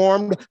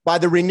transformed by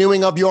the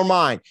renewing of your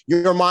mind.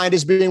 Your mind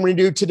is being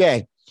renewed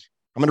today.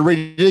 I'm going to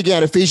read it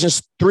again.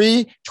 Ephesians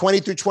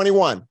 3:20 through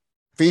 21.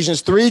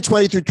 Ephesians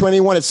 3:20 through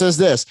 21. It says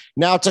this: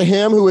 now to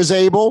him who is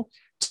able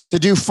to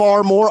do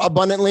far more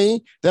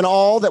abundantly than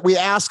all that we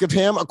ask of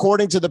him,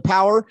 according to the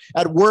power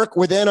at work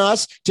within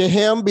us, to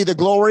him be the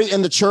glory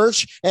in the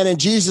church and in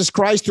Jesus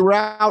Christ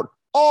throughout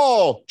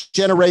all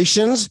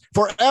generations,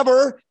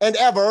 forever and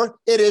ever.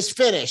 It is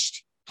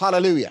finished.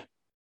 Hallelujah.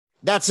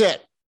 That's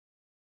it.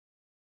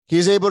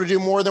 He's able to do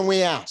more than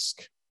we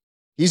ask.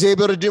 He's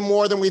able to do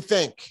more than we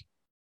think.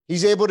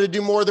 He's able to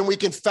do more than we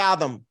can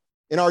fathom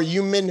in our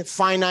human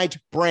finite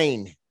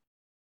brain.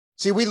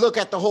 See, we look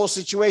at the whole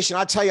situation.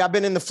 I'll tell you, I've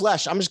been in the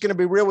flesh. I'm just going to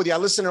be real with you. I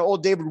listened to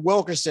old David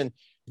Wilkerson.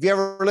 If you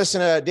ever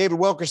listen to David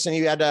Wilkerson,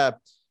 he had the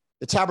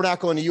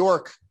Tabernacle in New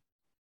York.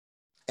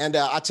 And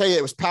I'll tell you,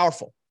 it was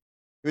powerful.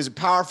 He was a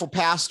powerful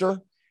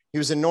pastor. He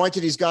was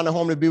anointed. He's gone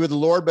home to be with the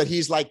Lord, but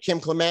he's like Kim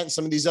Clement and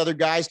some of these other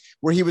guys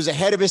where he was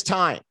ahead of his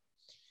time.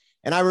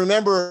 And I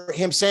remember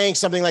him saying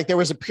something like there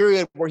was a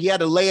period where he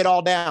had to lay it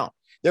all down.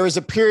 There was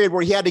a period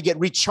where he had to get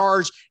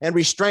recharged and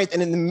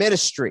restrengthened in the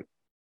ministry.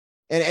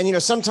 And you know,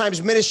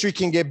 sometimes ministry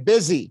can get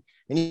busy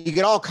and you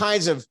get all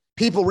kinds of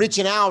people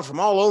reaching out from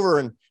all over,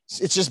 and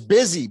it's just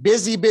busy. But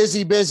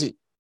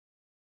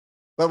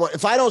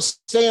if I don't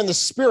stay in the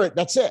spirit,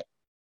 that's it.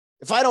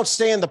 If I don't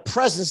stay in the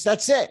presence,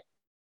 that's it.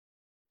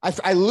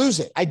 I lose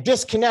it. I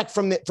disconnect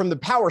from the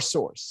power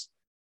source.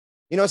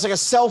 You know, it's like a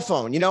cell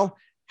phone. You know,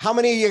 how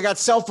many of you got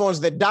cell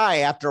phones that die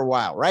after a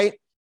while, right?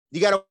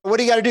 What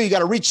do you got to do? You got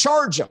to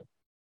recharge them.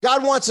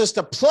 God wants us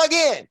to plug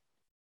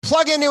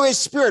into his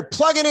spirit,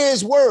 plug into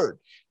his word.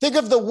 Think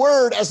of the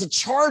word as a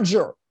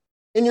charger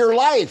in your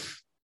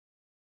life.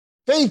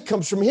 Faith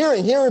comes from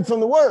hearing from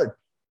the word.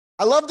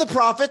 I love the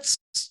prophets.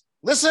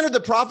 Listen to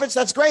the prophets.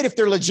 That's great if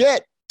they're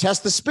legit.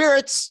 Test the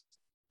spirits.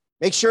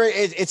 Make sure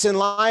it's in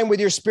line with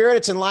your spirit.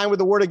 It's in line with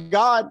the word of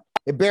God.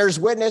 It bears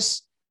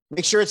witness.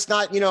 Make sure it's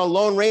not, a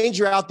Lone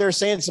Ranger out there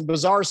saying some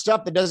bizarre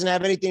stuff that doesn't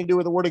have anything to do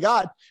with the word of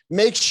God.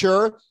 Make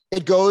sure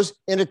it goes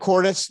in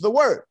accordance to the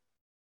word.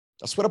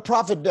 That's what a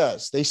prophet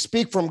does. They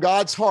speak from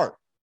God's heart,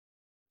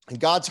 and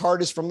God's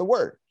heart is from the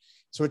word.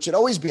 So it should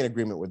always be in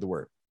agreement with the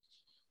word.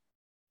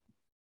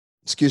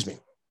 Excuse me.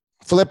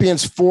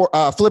 Philippians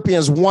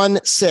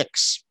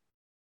 1:6.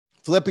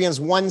 Philippians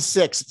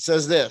 1:6, it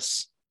says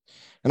this: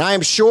 and I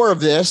am sure of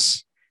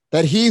this,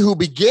 that he who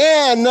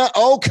began,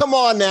 oh, come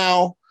on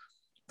now.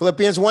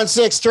 Philippians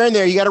 1:6, turn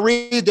there. You got to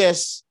read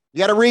this.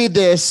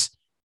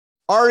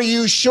 Are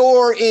you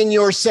sure in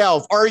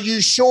yourself? Are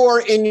you sure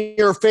in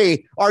your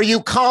faith? Are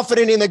you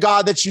confident in the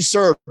God that you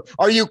serve?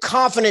 Are you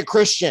confident,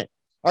 Christian?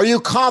 Are you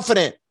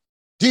confident?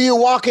 Do you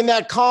walk in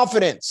that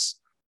confidence?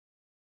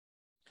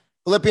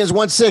 Philippians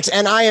 1:6,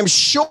 and I am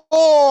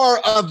sure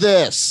of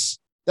this,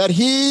 that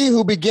he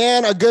who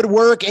began a good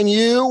work in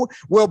you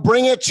will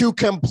bring it to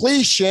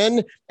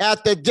completion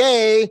at the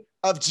day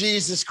of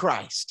Jesus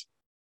Christ.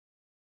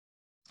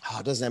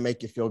 Oh, doesn't that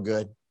make you feel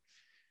good?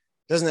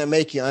 Doesn't that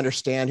make you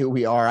understand who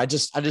we are? I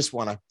just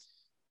want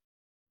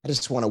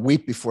to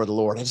weep before the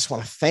Lord. I just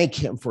want to thank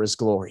him for his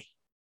glory.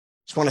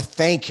 I just want to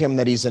thank him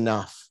that he's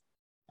enough.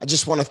 I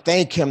just want to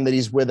thank him that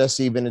he's with us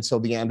even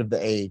until the end of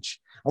the age.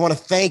 I want to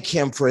thank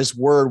him for his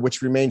word,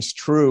 which remains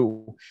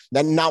true,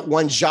 that not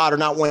one jot or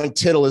not one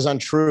tittle is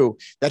untrue,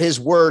 that his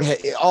word,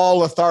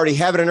 all authority,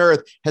 heaven and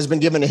earth, has been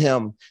given to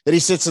him, that he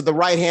sits at the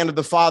right hand of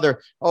the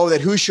Father. Oh,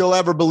 that who shall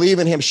ever believe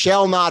in him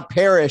shall not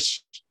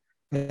perish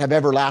and have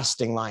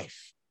everlasting life.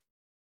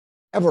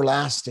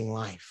 Everlasting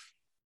life.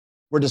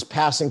 We're just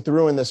passing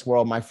through in this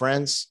world, my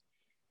friends.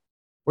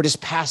 We're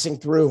just passing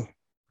through.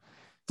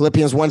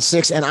 Philippians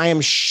 1:6, and I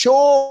am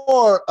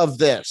sure of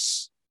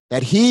this,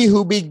 that he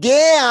who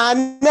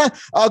began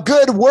a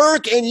good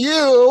work in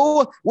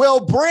you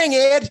will bring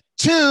it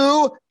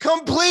to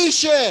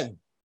completion.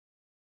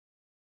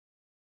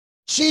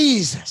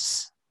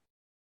 Jesus,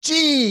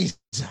 thank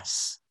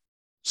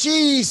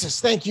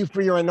you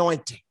for your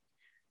anointing.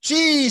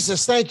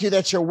 Jesus, thank you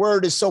that your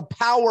word is so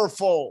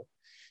powerful.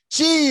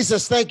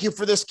 Jesus, thank you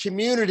for this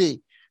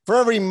community, for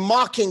every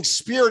mocking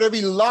spirit, every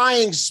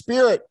lying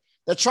spirit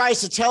that tries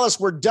to tell us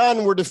we're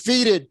done, we're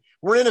defeated,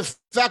 we're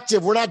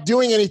ineffective, we're not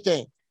doing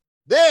anything.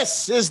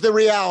 This is the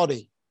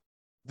reality.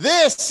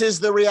 This is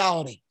the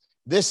reality.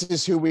 This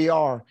is who we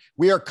are.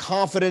 We are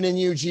confident in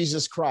you,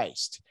 Jesus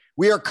Christ.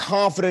 We are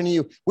confident in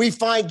you. We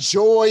find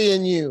joy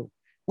in you.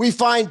 We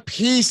find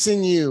peace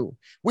in you.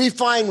 We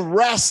find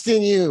rest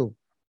in you.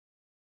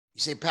 You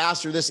say,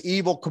 Pastor, this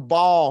evil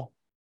cabal,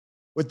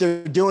 what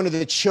they're doing to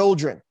the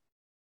children,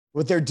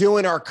 what they're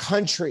doing to our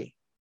country,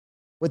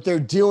 what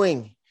they're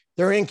doing,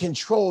 they're in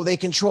control. They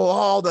control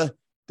all the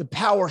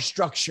power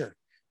structure,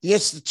 the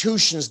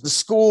institutions, the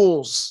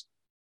schools,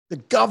 the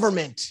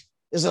government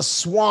is a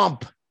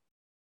swamp.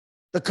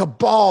 The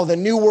cabal, the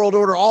New World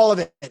Order, all of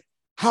it.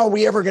 How are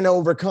we ever going to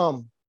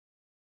overcome?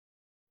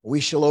 We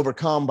shall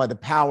overcome by the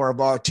power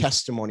of our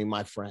testimony,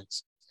 my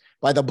friends,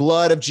 by the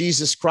blood of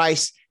Jesus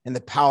Christ and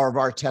the power of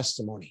our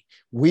testimony.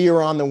 We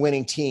are on the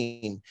winning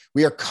team.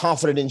 We are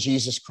confident in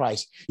Jesus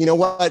Christ. You know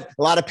what?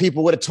 A lot of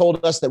people would have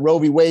told us that Roe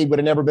v. Wade would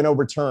have never been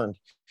overturned,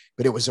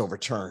 but it was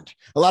overturned.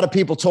 A lot of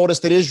people told us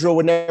that Israel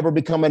would never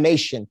become a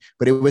nation,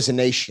 but it was a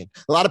nation.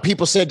 A lot of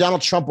people said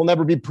Donald Trump will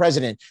never be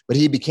president, but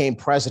he became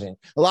president.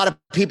 A lot of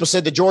people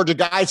said the Georgia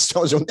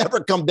Guidestones will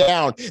never come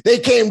down. They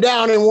came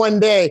down in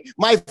one day.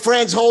 My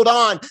friends, hold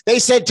on. They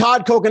said,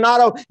 Todd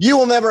Coconato, you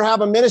will never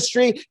have a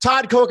ministry.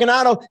 Todd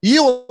Coconato,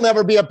 you will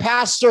never be a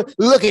pastor.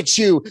 Look at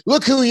you.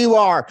 Look who you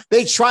are.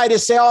 They try to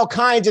say all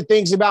kinds of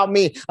things about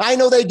me. I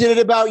know they did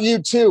it about you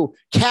too.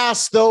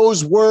 Cast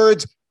those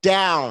words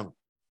down.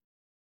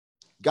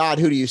 God,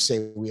 who do you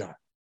say we are?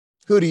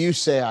 Who do you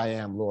say I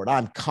am, Lord?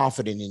 I'm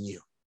confident in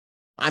you.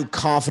 I'm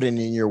confident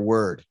in your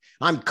word.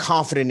 I'm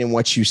confident in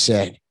what you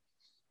said.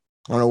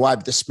 I don't know why,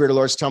 but the Spirit of the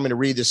Lord is telling me to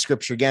read this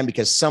scripture again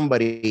because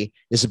somebody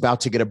is about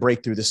to get a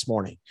breakthrough this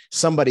morning.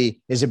 Somebody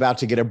is about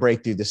to get a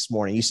breakthrough this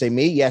morning. You say,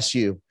 me? Yes,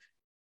 you.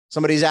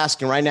 Somebody's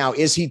asking right now,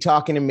 is he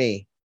talking to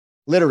me?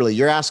 Literally,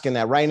 you're asking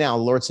that right now.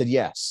 The Lord said,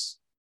 yes,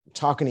 I'm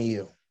talking to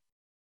you.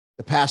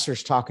 The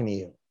pastor's talking to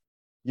you.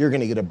 You're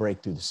going to get a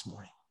breakthrough this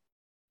morning.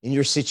 In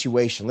your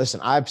situation. Listen,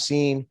 I've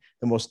seen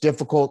the most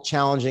difficult,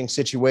 challenging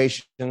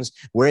situations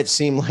where it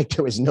seemed like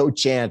there was no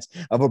chance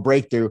of a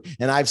breakthrough.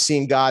 And I've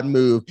seen God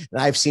move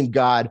and I've seen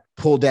God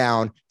pull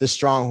down the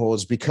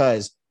strongholds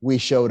because we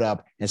showed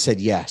up and said,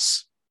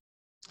 yes,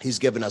 he's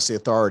given us the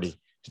authority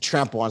to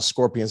trample on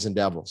scorpions and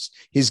devils.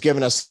 He's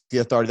given us the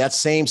authority. That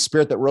same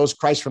spirit that rose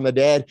Christ from the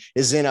dead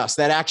is in us.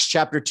 That Acts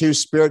chapter 2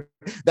 spirit,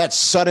 that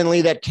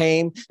suddenly that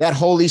came, that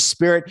Holy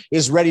Spirit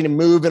is ready to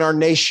move in our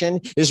nation,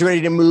 is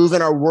ready to move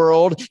in our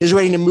world, is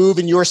ready to move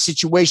in your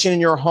situation in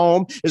your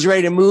home, is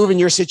ready to move in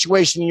your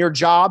situation in your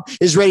job,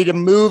 is ready to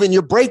move in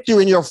your breakthrough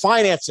in your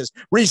finances.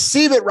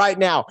 Receive it right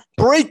now.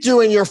 Breakthrough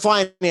in your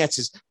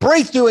finances.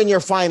 Breakthrough in your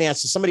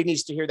finances. Somebody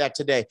needs to hear that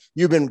today.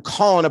 You've been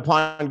calling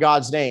upon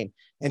God's name.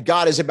 And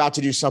God is about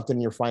to do something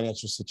in your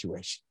financial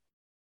situation.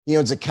 He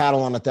owns a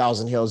cattle on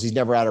 1,000 hills. He's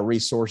never out of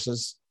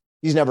resources.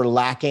 He's never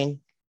lacking.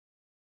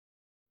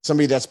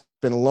 Somebody that's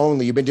been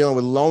lonely. You've been dealing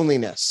with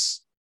loneliness.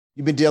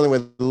 You've been dealing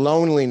with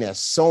loneliness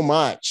so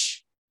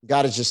much.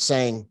 God is just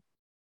saying,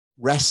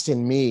 rest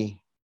in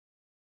me.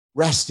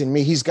 Rest in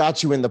me. He's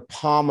got you in the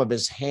palm of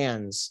his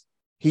hands.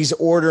 He's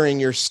ordering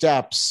your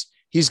steps.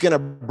 He's going to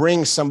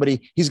bring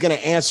somebody. He's going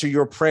to answer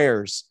your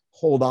prayers.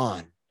 Hold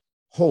on.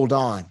 Hold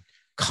on.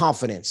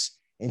 Confidence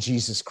in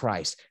Jesus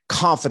Christ,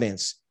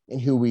 confidence in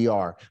who we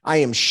are. I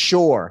am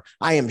sure.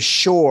 You've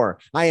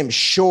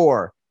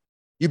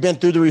been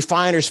through the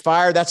refiner's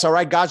fire. That's all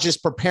right. God's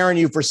just preparing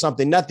you for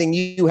something. Nothing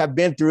you have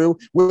been through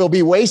will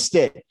be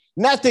wasted.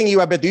 Nothing you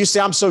have been through. You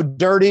say, I'm so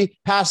dirty,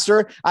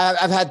 Pastor.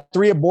 I've had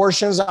 3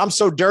 abortions. I'm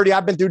so dirty.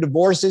 I've been through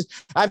divorces.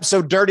 I'm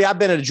so dirty. I've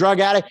been a drug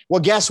addict. Well,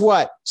 guess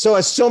what? So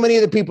as so many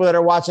of the people that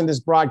are watching this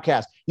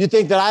broadcast, you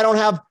think that I don't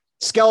have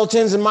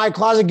skeletons in my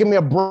closet? Give me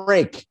a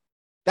break.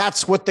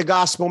 That's what the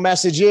gospel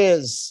message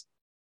is.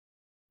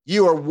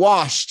 You are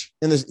washed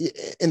in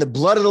the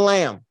blood of the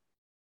Lamb.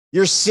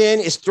 Your sin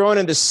is thrown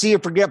into the sea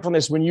of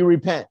forgetfulness when you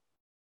repent.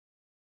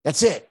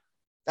 That's it.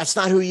 That's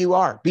not who you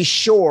are. Be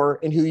sure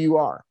in who you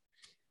are.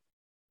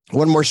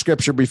 One more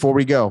scripture before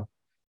we go.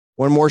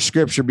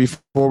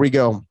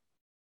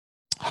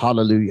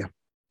 Hallelujah.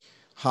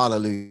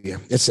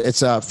 Hallelujah. It's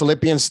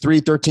Philippians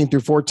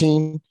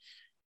 3:13-14.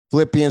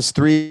 Philippians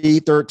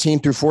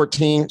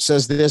 3:13-14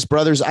 says this,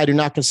 brothers, I do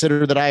not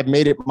consider that I have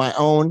made it my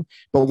own,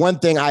 but one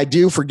thing I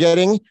do,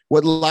 forgetting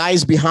what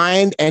lies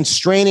behind and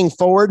straining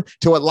forward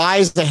to what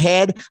lies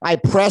ahead, I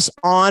press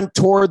on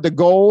toward the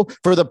goal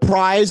for the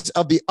prize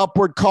of the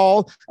upward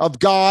call of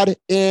God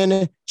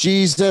in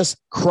Jesus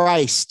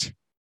Christ.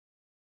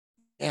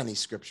 And these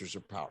scriptures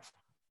are powerful.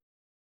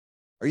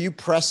 Are you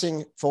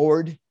pressing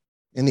forward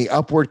in the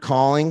upward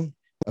calling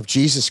of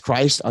Jesus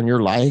Christ on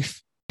your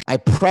life? I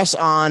press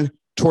on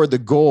toward the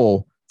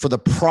goal for the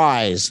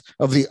prize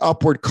of the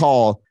upward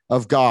call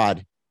of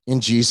God in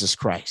Jesus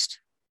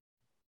Christ.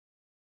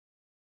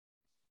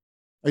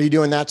 Are you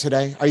doing that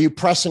today? Are you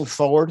pressing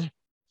forward?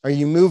 Are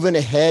you moving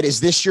ahead?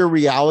 Is this your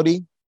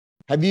reality?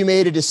 Have you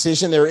made a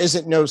decision? There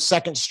isn't no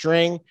second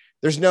string.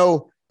 There's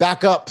no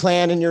backup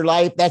plan in your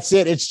life. That's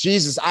it. It's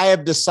Jesus. I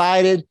have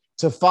decided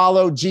to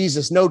follow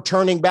Jesus. No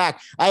turning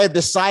back. I have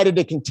decided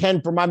to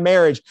contend for my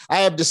marriage. I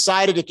have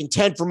decided to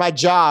contend for my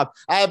job.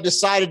 I have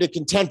decided to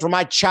contend for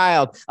my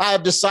child. I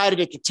have decided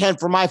to contend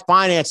for my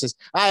finances.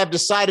 I have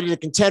decided to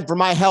contend for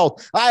my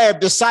health. I have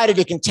decided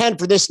to contend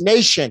for this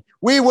nation.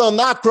 We will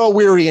not grow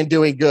weary in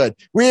doing good.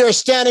 We are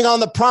standing on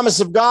the promise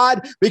of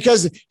God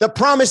because the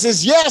promise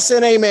is yes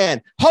and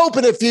amen. Hope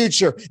in the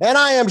future. And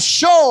I am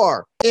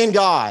sure in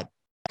God.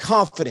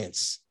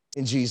 Confidence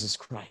in Jesus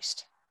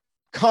Christ.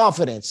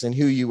 Confidence in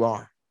who you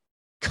are.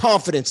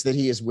 Confidence that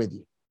he is with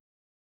you.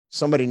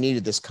 Somebody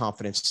needed this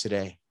confidence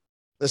today.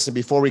 Listen,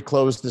 before we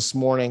close this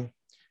morning,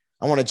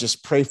 I want to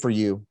just pray for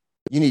you.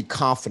 You need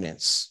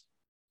confidence.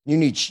 You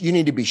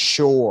need to be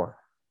sure.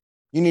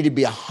 You need to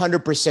be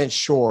 100%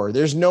 sure.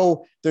 There's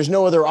no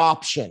other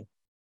option.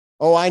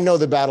 Oh, I know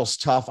the battle's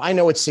tough. I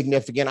know it's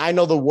significant. I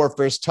know the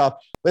warfare is tough.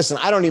 Listen,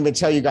 I don't even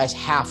tell you guys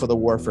half of the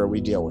warfare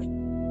we deal with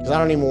because I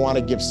don't even want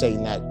to give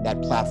Satan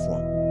that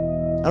platform.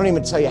 I don't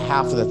even tell you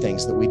half of the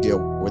things that we deal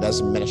with as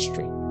a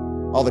ministry,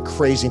 all the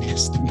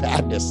craziness, the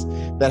madness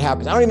that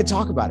happens. I don't even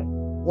talk about it.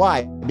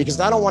 Why? Because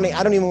I don't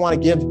even want to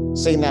give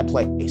Satan that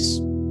place.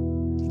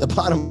 The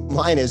bottom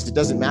line is it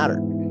doesn't matter.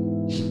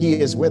 He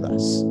is with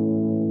us.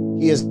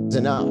 He is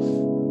enough.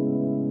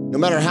 No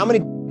matter how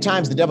many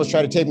times the devil's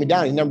tried to take me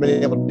down, he's never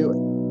been able to do it.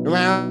 No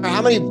matter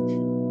how many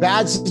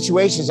bad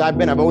situations I've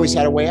been, I've always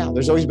had a way out.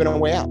 There's always been a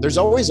way out. There's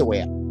always a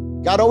way out.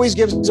 God always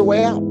gives us a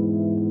way out.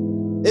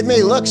 It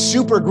may look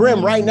super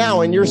grim right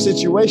now in your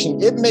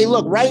situation. It may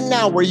look right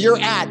now where you're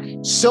at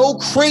so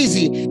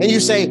crazy and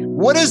you say,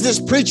 what is this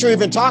preacher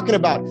even talking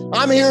about?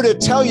 I'm here to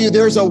tell you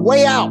there's a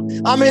way out.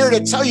 I'm here to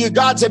tell you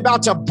God's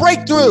about to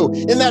break through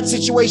in that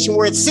situation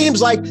where it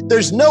seems like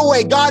there's no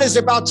way. God is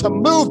about to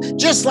move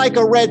just like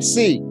a Red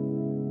Sea.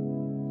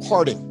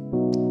 Parting.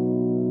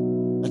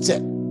 That's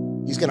it.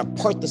 He's going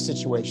to part the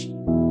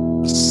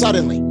situation.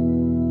 Suddenly,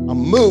 a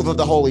move of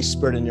the Holy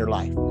Spirit in your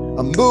life.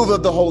 A move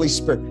of the Holy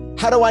Spirit.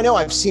 How do I know?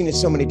 I've seen it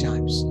so many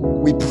times.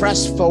 We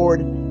press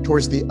forward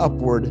towards the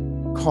upward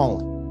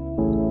calling.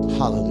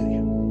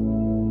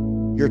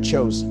 Hallelujah. You're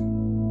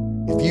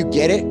chosen. If you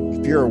get it,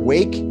 if you're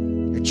awake,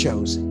 you're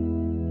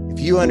chosen. If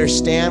you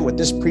understand what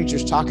this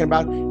preacher's talking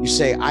about, you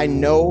say, I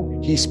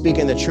know he's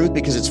speaking the truth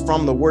because it's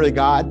from the word of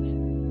God.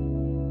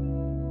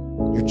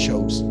 You're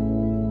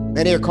chosen.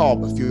 Many are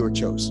called, but few are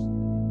chosen. I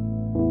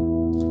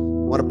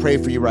want to pray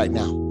for you right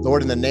now.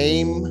 Lord, in the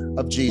name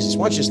of Jesus,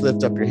 why don't you just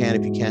lift up your hand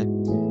if you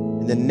can?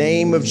 In the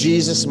name of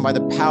Jesus and by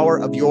the power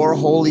of your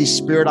Holy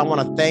Spirit, I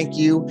want to thank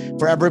you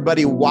for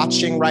everybody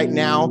watching right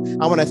now.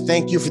 I want to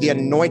thank you for the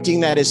anointing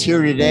that is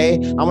here today.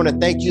 I want to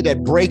thank you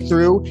that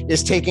breakthrough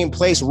is taking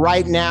place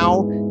right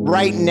now.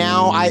 Right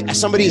now,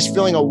 somebody is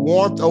feeling a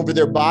warmth over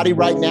their body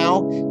right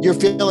now. You're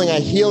feeling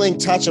a healing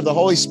touch of the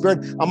Holy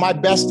Spirit. On my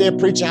best day of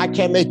preaching, I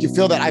can't make you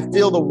feel that. I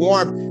feel the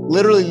warmth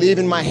literally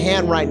leaving my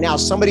hand right now.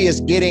 Somebody is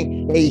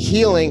getting a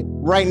healing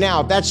right now.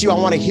 If that's you, I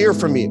want to hear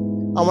from you.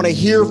 I want to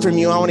hear from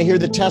you. I want to hear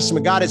the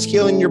testimony. God is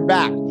healing your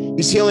back.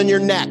 He's healing your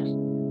neck.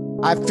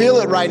 I feel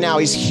it right now.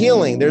 He's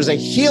healing. There's a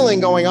healing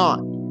going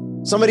on.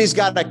 Somebody's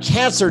got a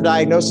cancer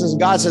diagnosis and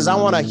God says, I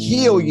want to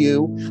heal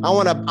you. I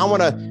want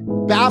to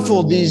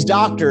baffle these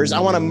doctors. I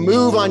want to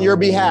move on your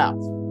behalf.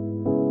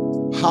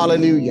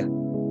 Hallelujah.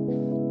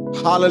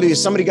 Hallelujah.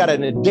 Somebody got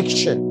an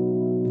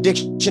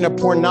addiction of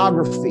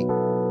pornography,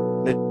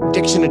 an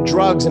addiction to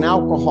drugs and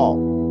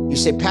alcohol. You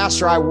say,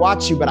 Pastor, I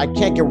watch you, but I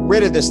can't get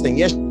rid of this thing.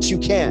 Yes, you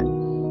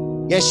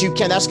can. Yes, you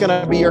can. That's going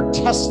to be your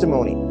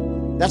testimony.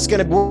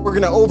 We're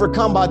going to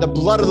overcome by the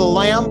blood of the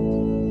Lamb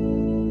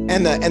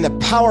and the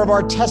power of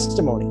our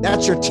testimony.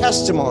 That's your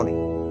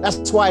testimony.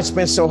 That's why it's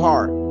been so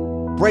hard.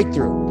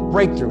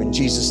 Breakthrough in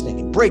Jesus'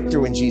 name.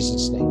 Breakthrough in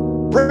Jesus'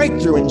 name.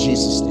 Breakthrough in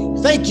Jesus' name.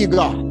 Thank you,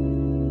 God.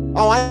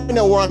 Oh, I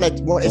know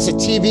it's a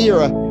TV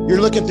or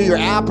you're looking through your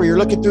app or you're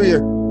looking through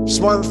your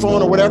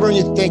smartphone or whatever, and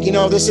you think,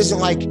 this isn't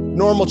like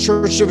normal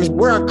church service.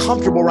 We're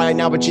uncomfortable right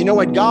now, but you know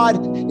what?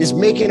 God is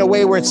making a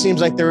way where it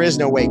seems like there is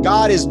no way.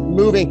 God is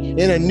moving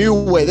in a new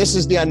way. This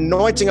is the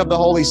anointing of the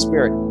Holy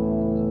Spirit.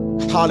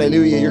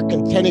 Hallelujah. You're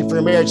contending for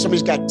your marriage.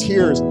 Somebody's got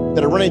tears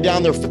that are running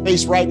down their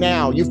face right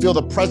now. You feel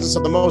the presence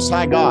of the Most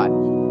High God,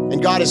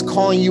 and God is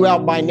calling you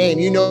out by name.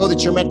 You know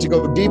that you're meant to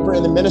go deeper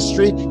in the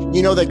ministry.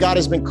 You know that God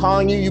has been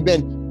calling you. You've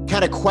been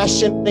kind of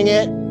questioning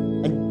it.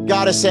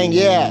 God is saying,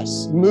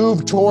 yes,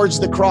 move towards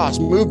the cross,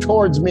 move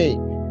towards me,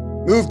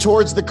 move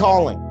towards the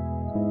calling.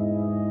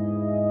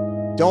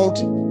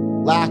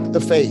 Don't lack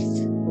the faith.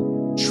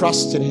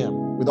 Trust in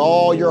him with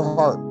all your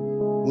heart.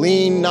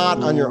 Lean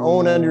not on your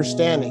own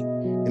understanding.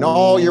 In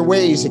all your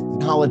ways,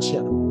 acknowledge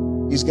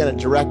him. He's going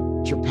to direct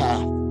your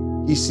path.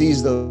 He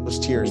sees those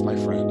tears, my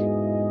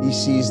friend. He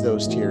sees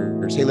those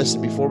tears. Hey,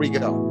 listen, before we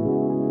go,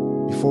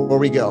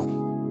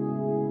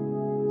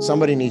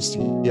 somebody needs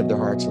to give their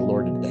heart to the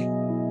Lord today.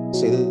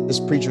 Say, this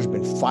preacher's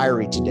been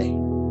fiery today.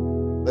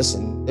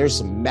 Listen, there's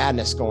some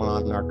madness going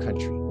on in our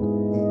country.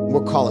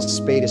 We'll call a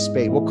spade a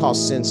spade. We'll call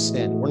sin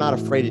sin. We're not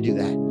afraid to do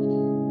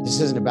that. This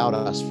isn't about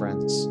us,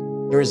 friends.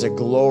 There is a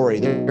glory.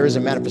 There is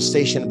a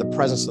manifestation of the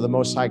presence of the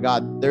Most High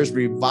God. There's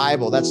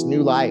revival. That's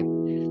new life.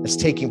 that's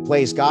taking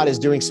place. God is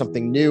doing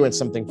something new and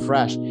something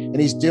fresh, and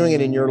he's doing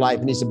it in your life,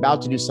 and he's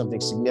about to do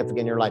something significant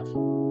in your life.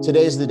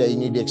 Today's the day you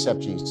need to accept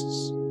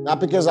Jesus. Not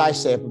because I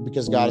say it, but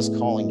because God is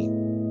calling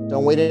you.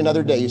 Don't wait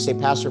another day. You say,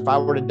 Pastor, if I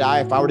were to die,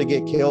 if I were to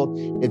get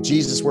killed, if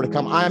Jesus were to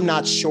come, I'm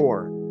not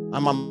sure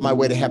I'm on my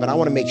way to heaven. I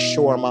want to make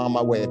sure I'm on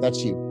my way. If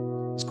that's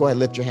you, just go ahead and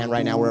lift your hand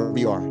right now, wherever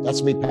you are.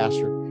 That's me,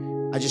 Pastor.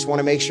 I just want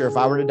to make sure if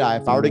I were to die,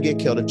 if I were to get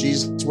killed, if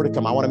Jesus were to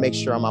come, I want to make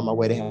sure I'm on my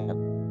way to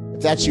heaven.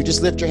 If that's you,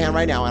 just lift your hand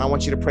right now, and I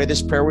want you to pray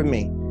this prayer with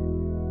me.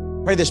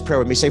 Pray this prayer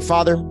with me. Say,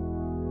 Father,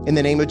 in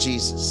the name of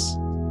Jesus,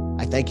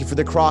 I thank you for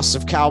the cross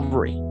of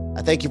Calvary.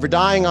 I thank you for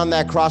dying on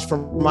that cross for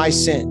my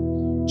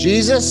sin.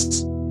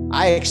 Jesus,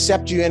 I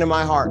accept you into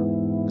my heart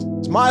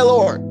as my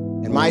Lord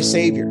and my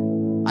Savior.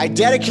 I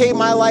dedicate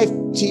my life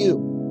to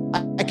you.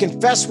 I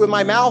confess with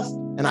my mouth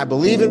and I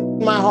believe in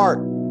my heart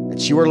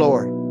that you are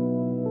Lord.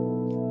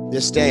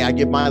 This day I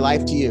give my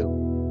life to you.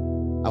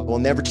 I will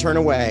never turn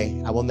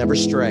away. I will never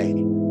stray.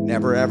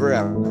 Never, ever,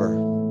 ever,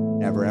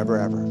 never, ever,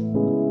 ever.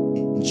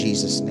 In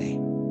Jesus'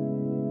 name,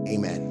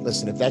 amen.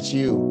 Listen, if that's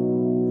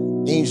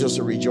you, angels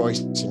are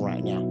rejoicing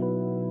right now.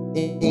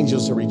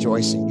 Angels are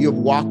rejoicing. You have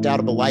walked out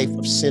of a life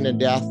of sin and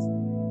death.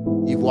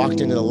 You've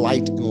walked into the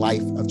light and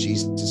life of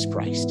Jesus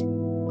Christ.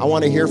 I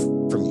want to hear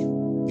from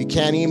you. If you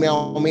can,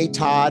 email me,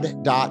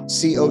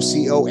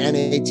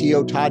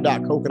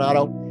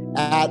 todd.coconato,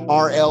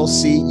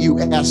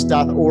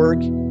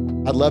 todd.rlcus.org.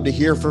 I'd love to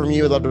hear from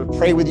you. I'd love to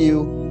pray with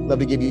you. I'd love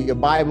to give you a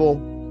Bible,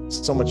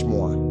 so much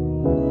more.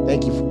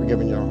 Thank you for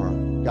giving your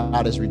heart.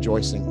 God is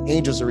rejoicing.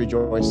 Angels are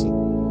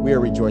rejoicing. We are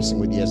rejoicing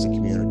with you as a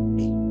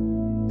community.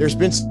 There's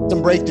been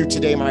some breakthrough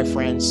today, my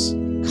friends.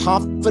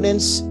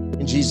 Confidence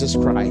in Jesus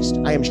Christ.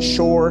 I am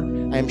sure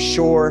I'm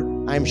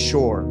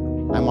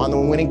on the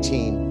winning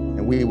team,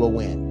 and we will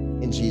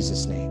win in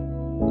Jesus' name.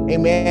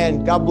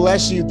 Amen. God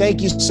bless you.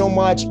 Thank you so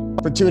much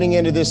for tuning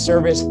into this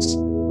service.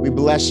 We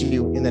bless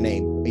you in the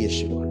name of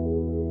Yeshua.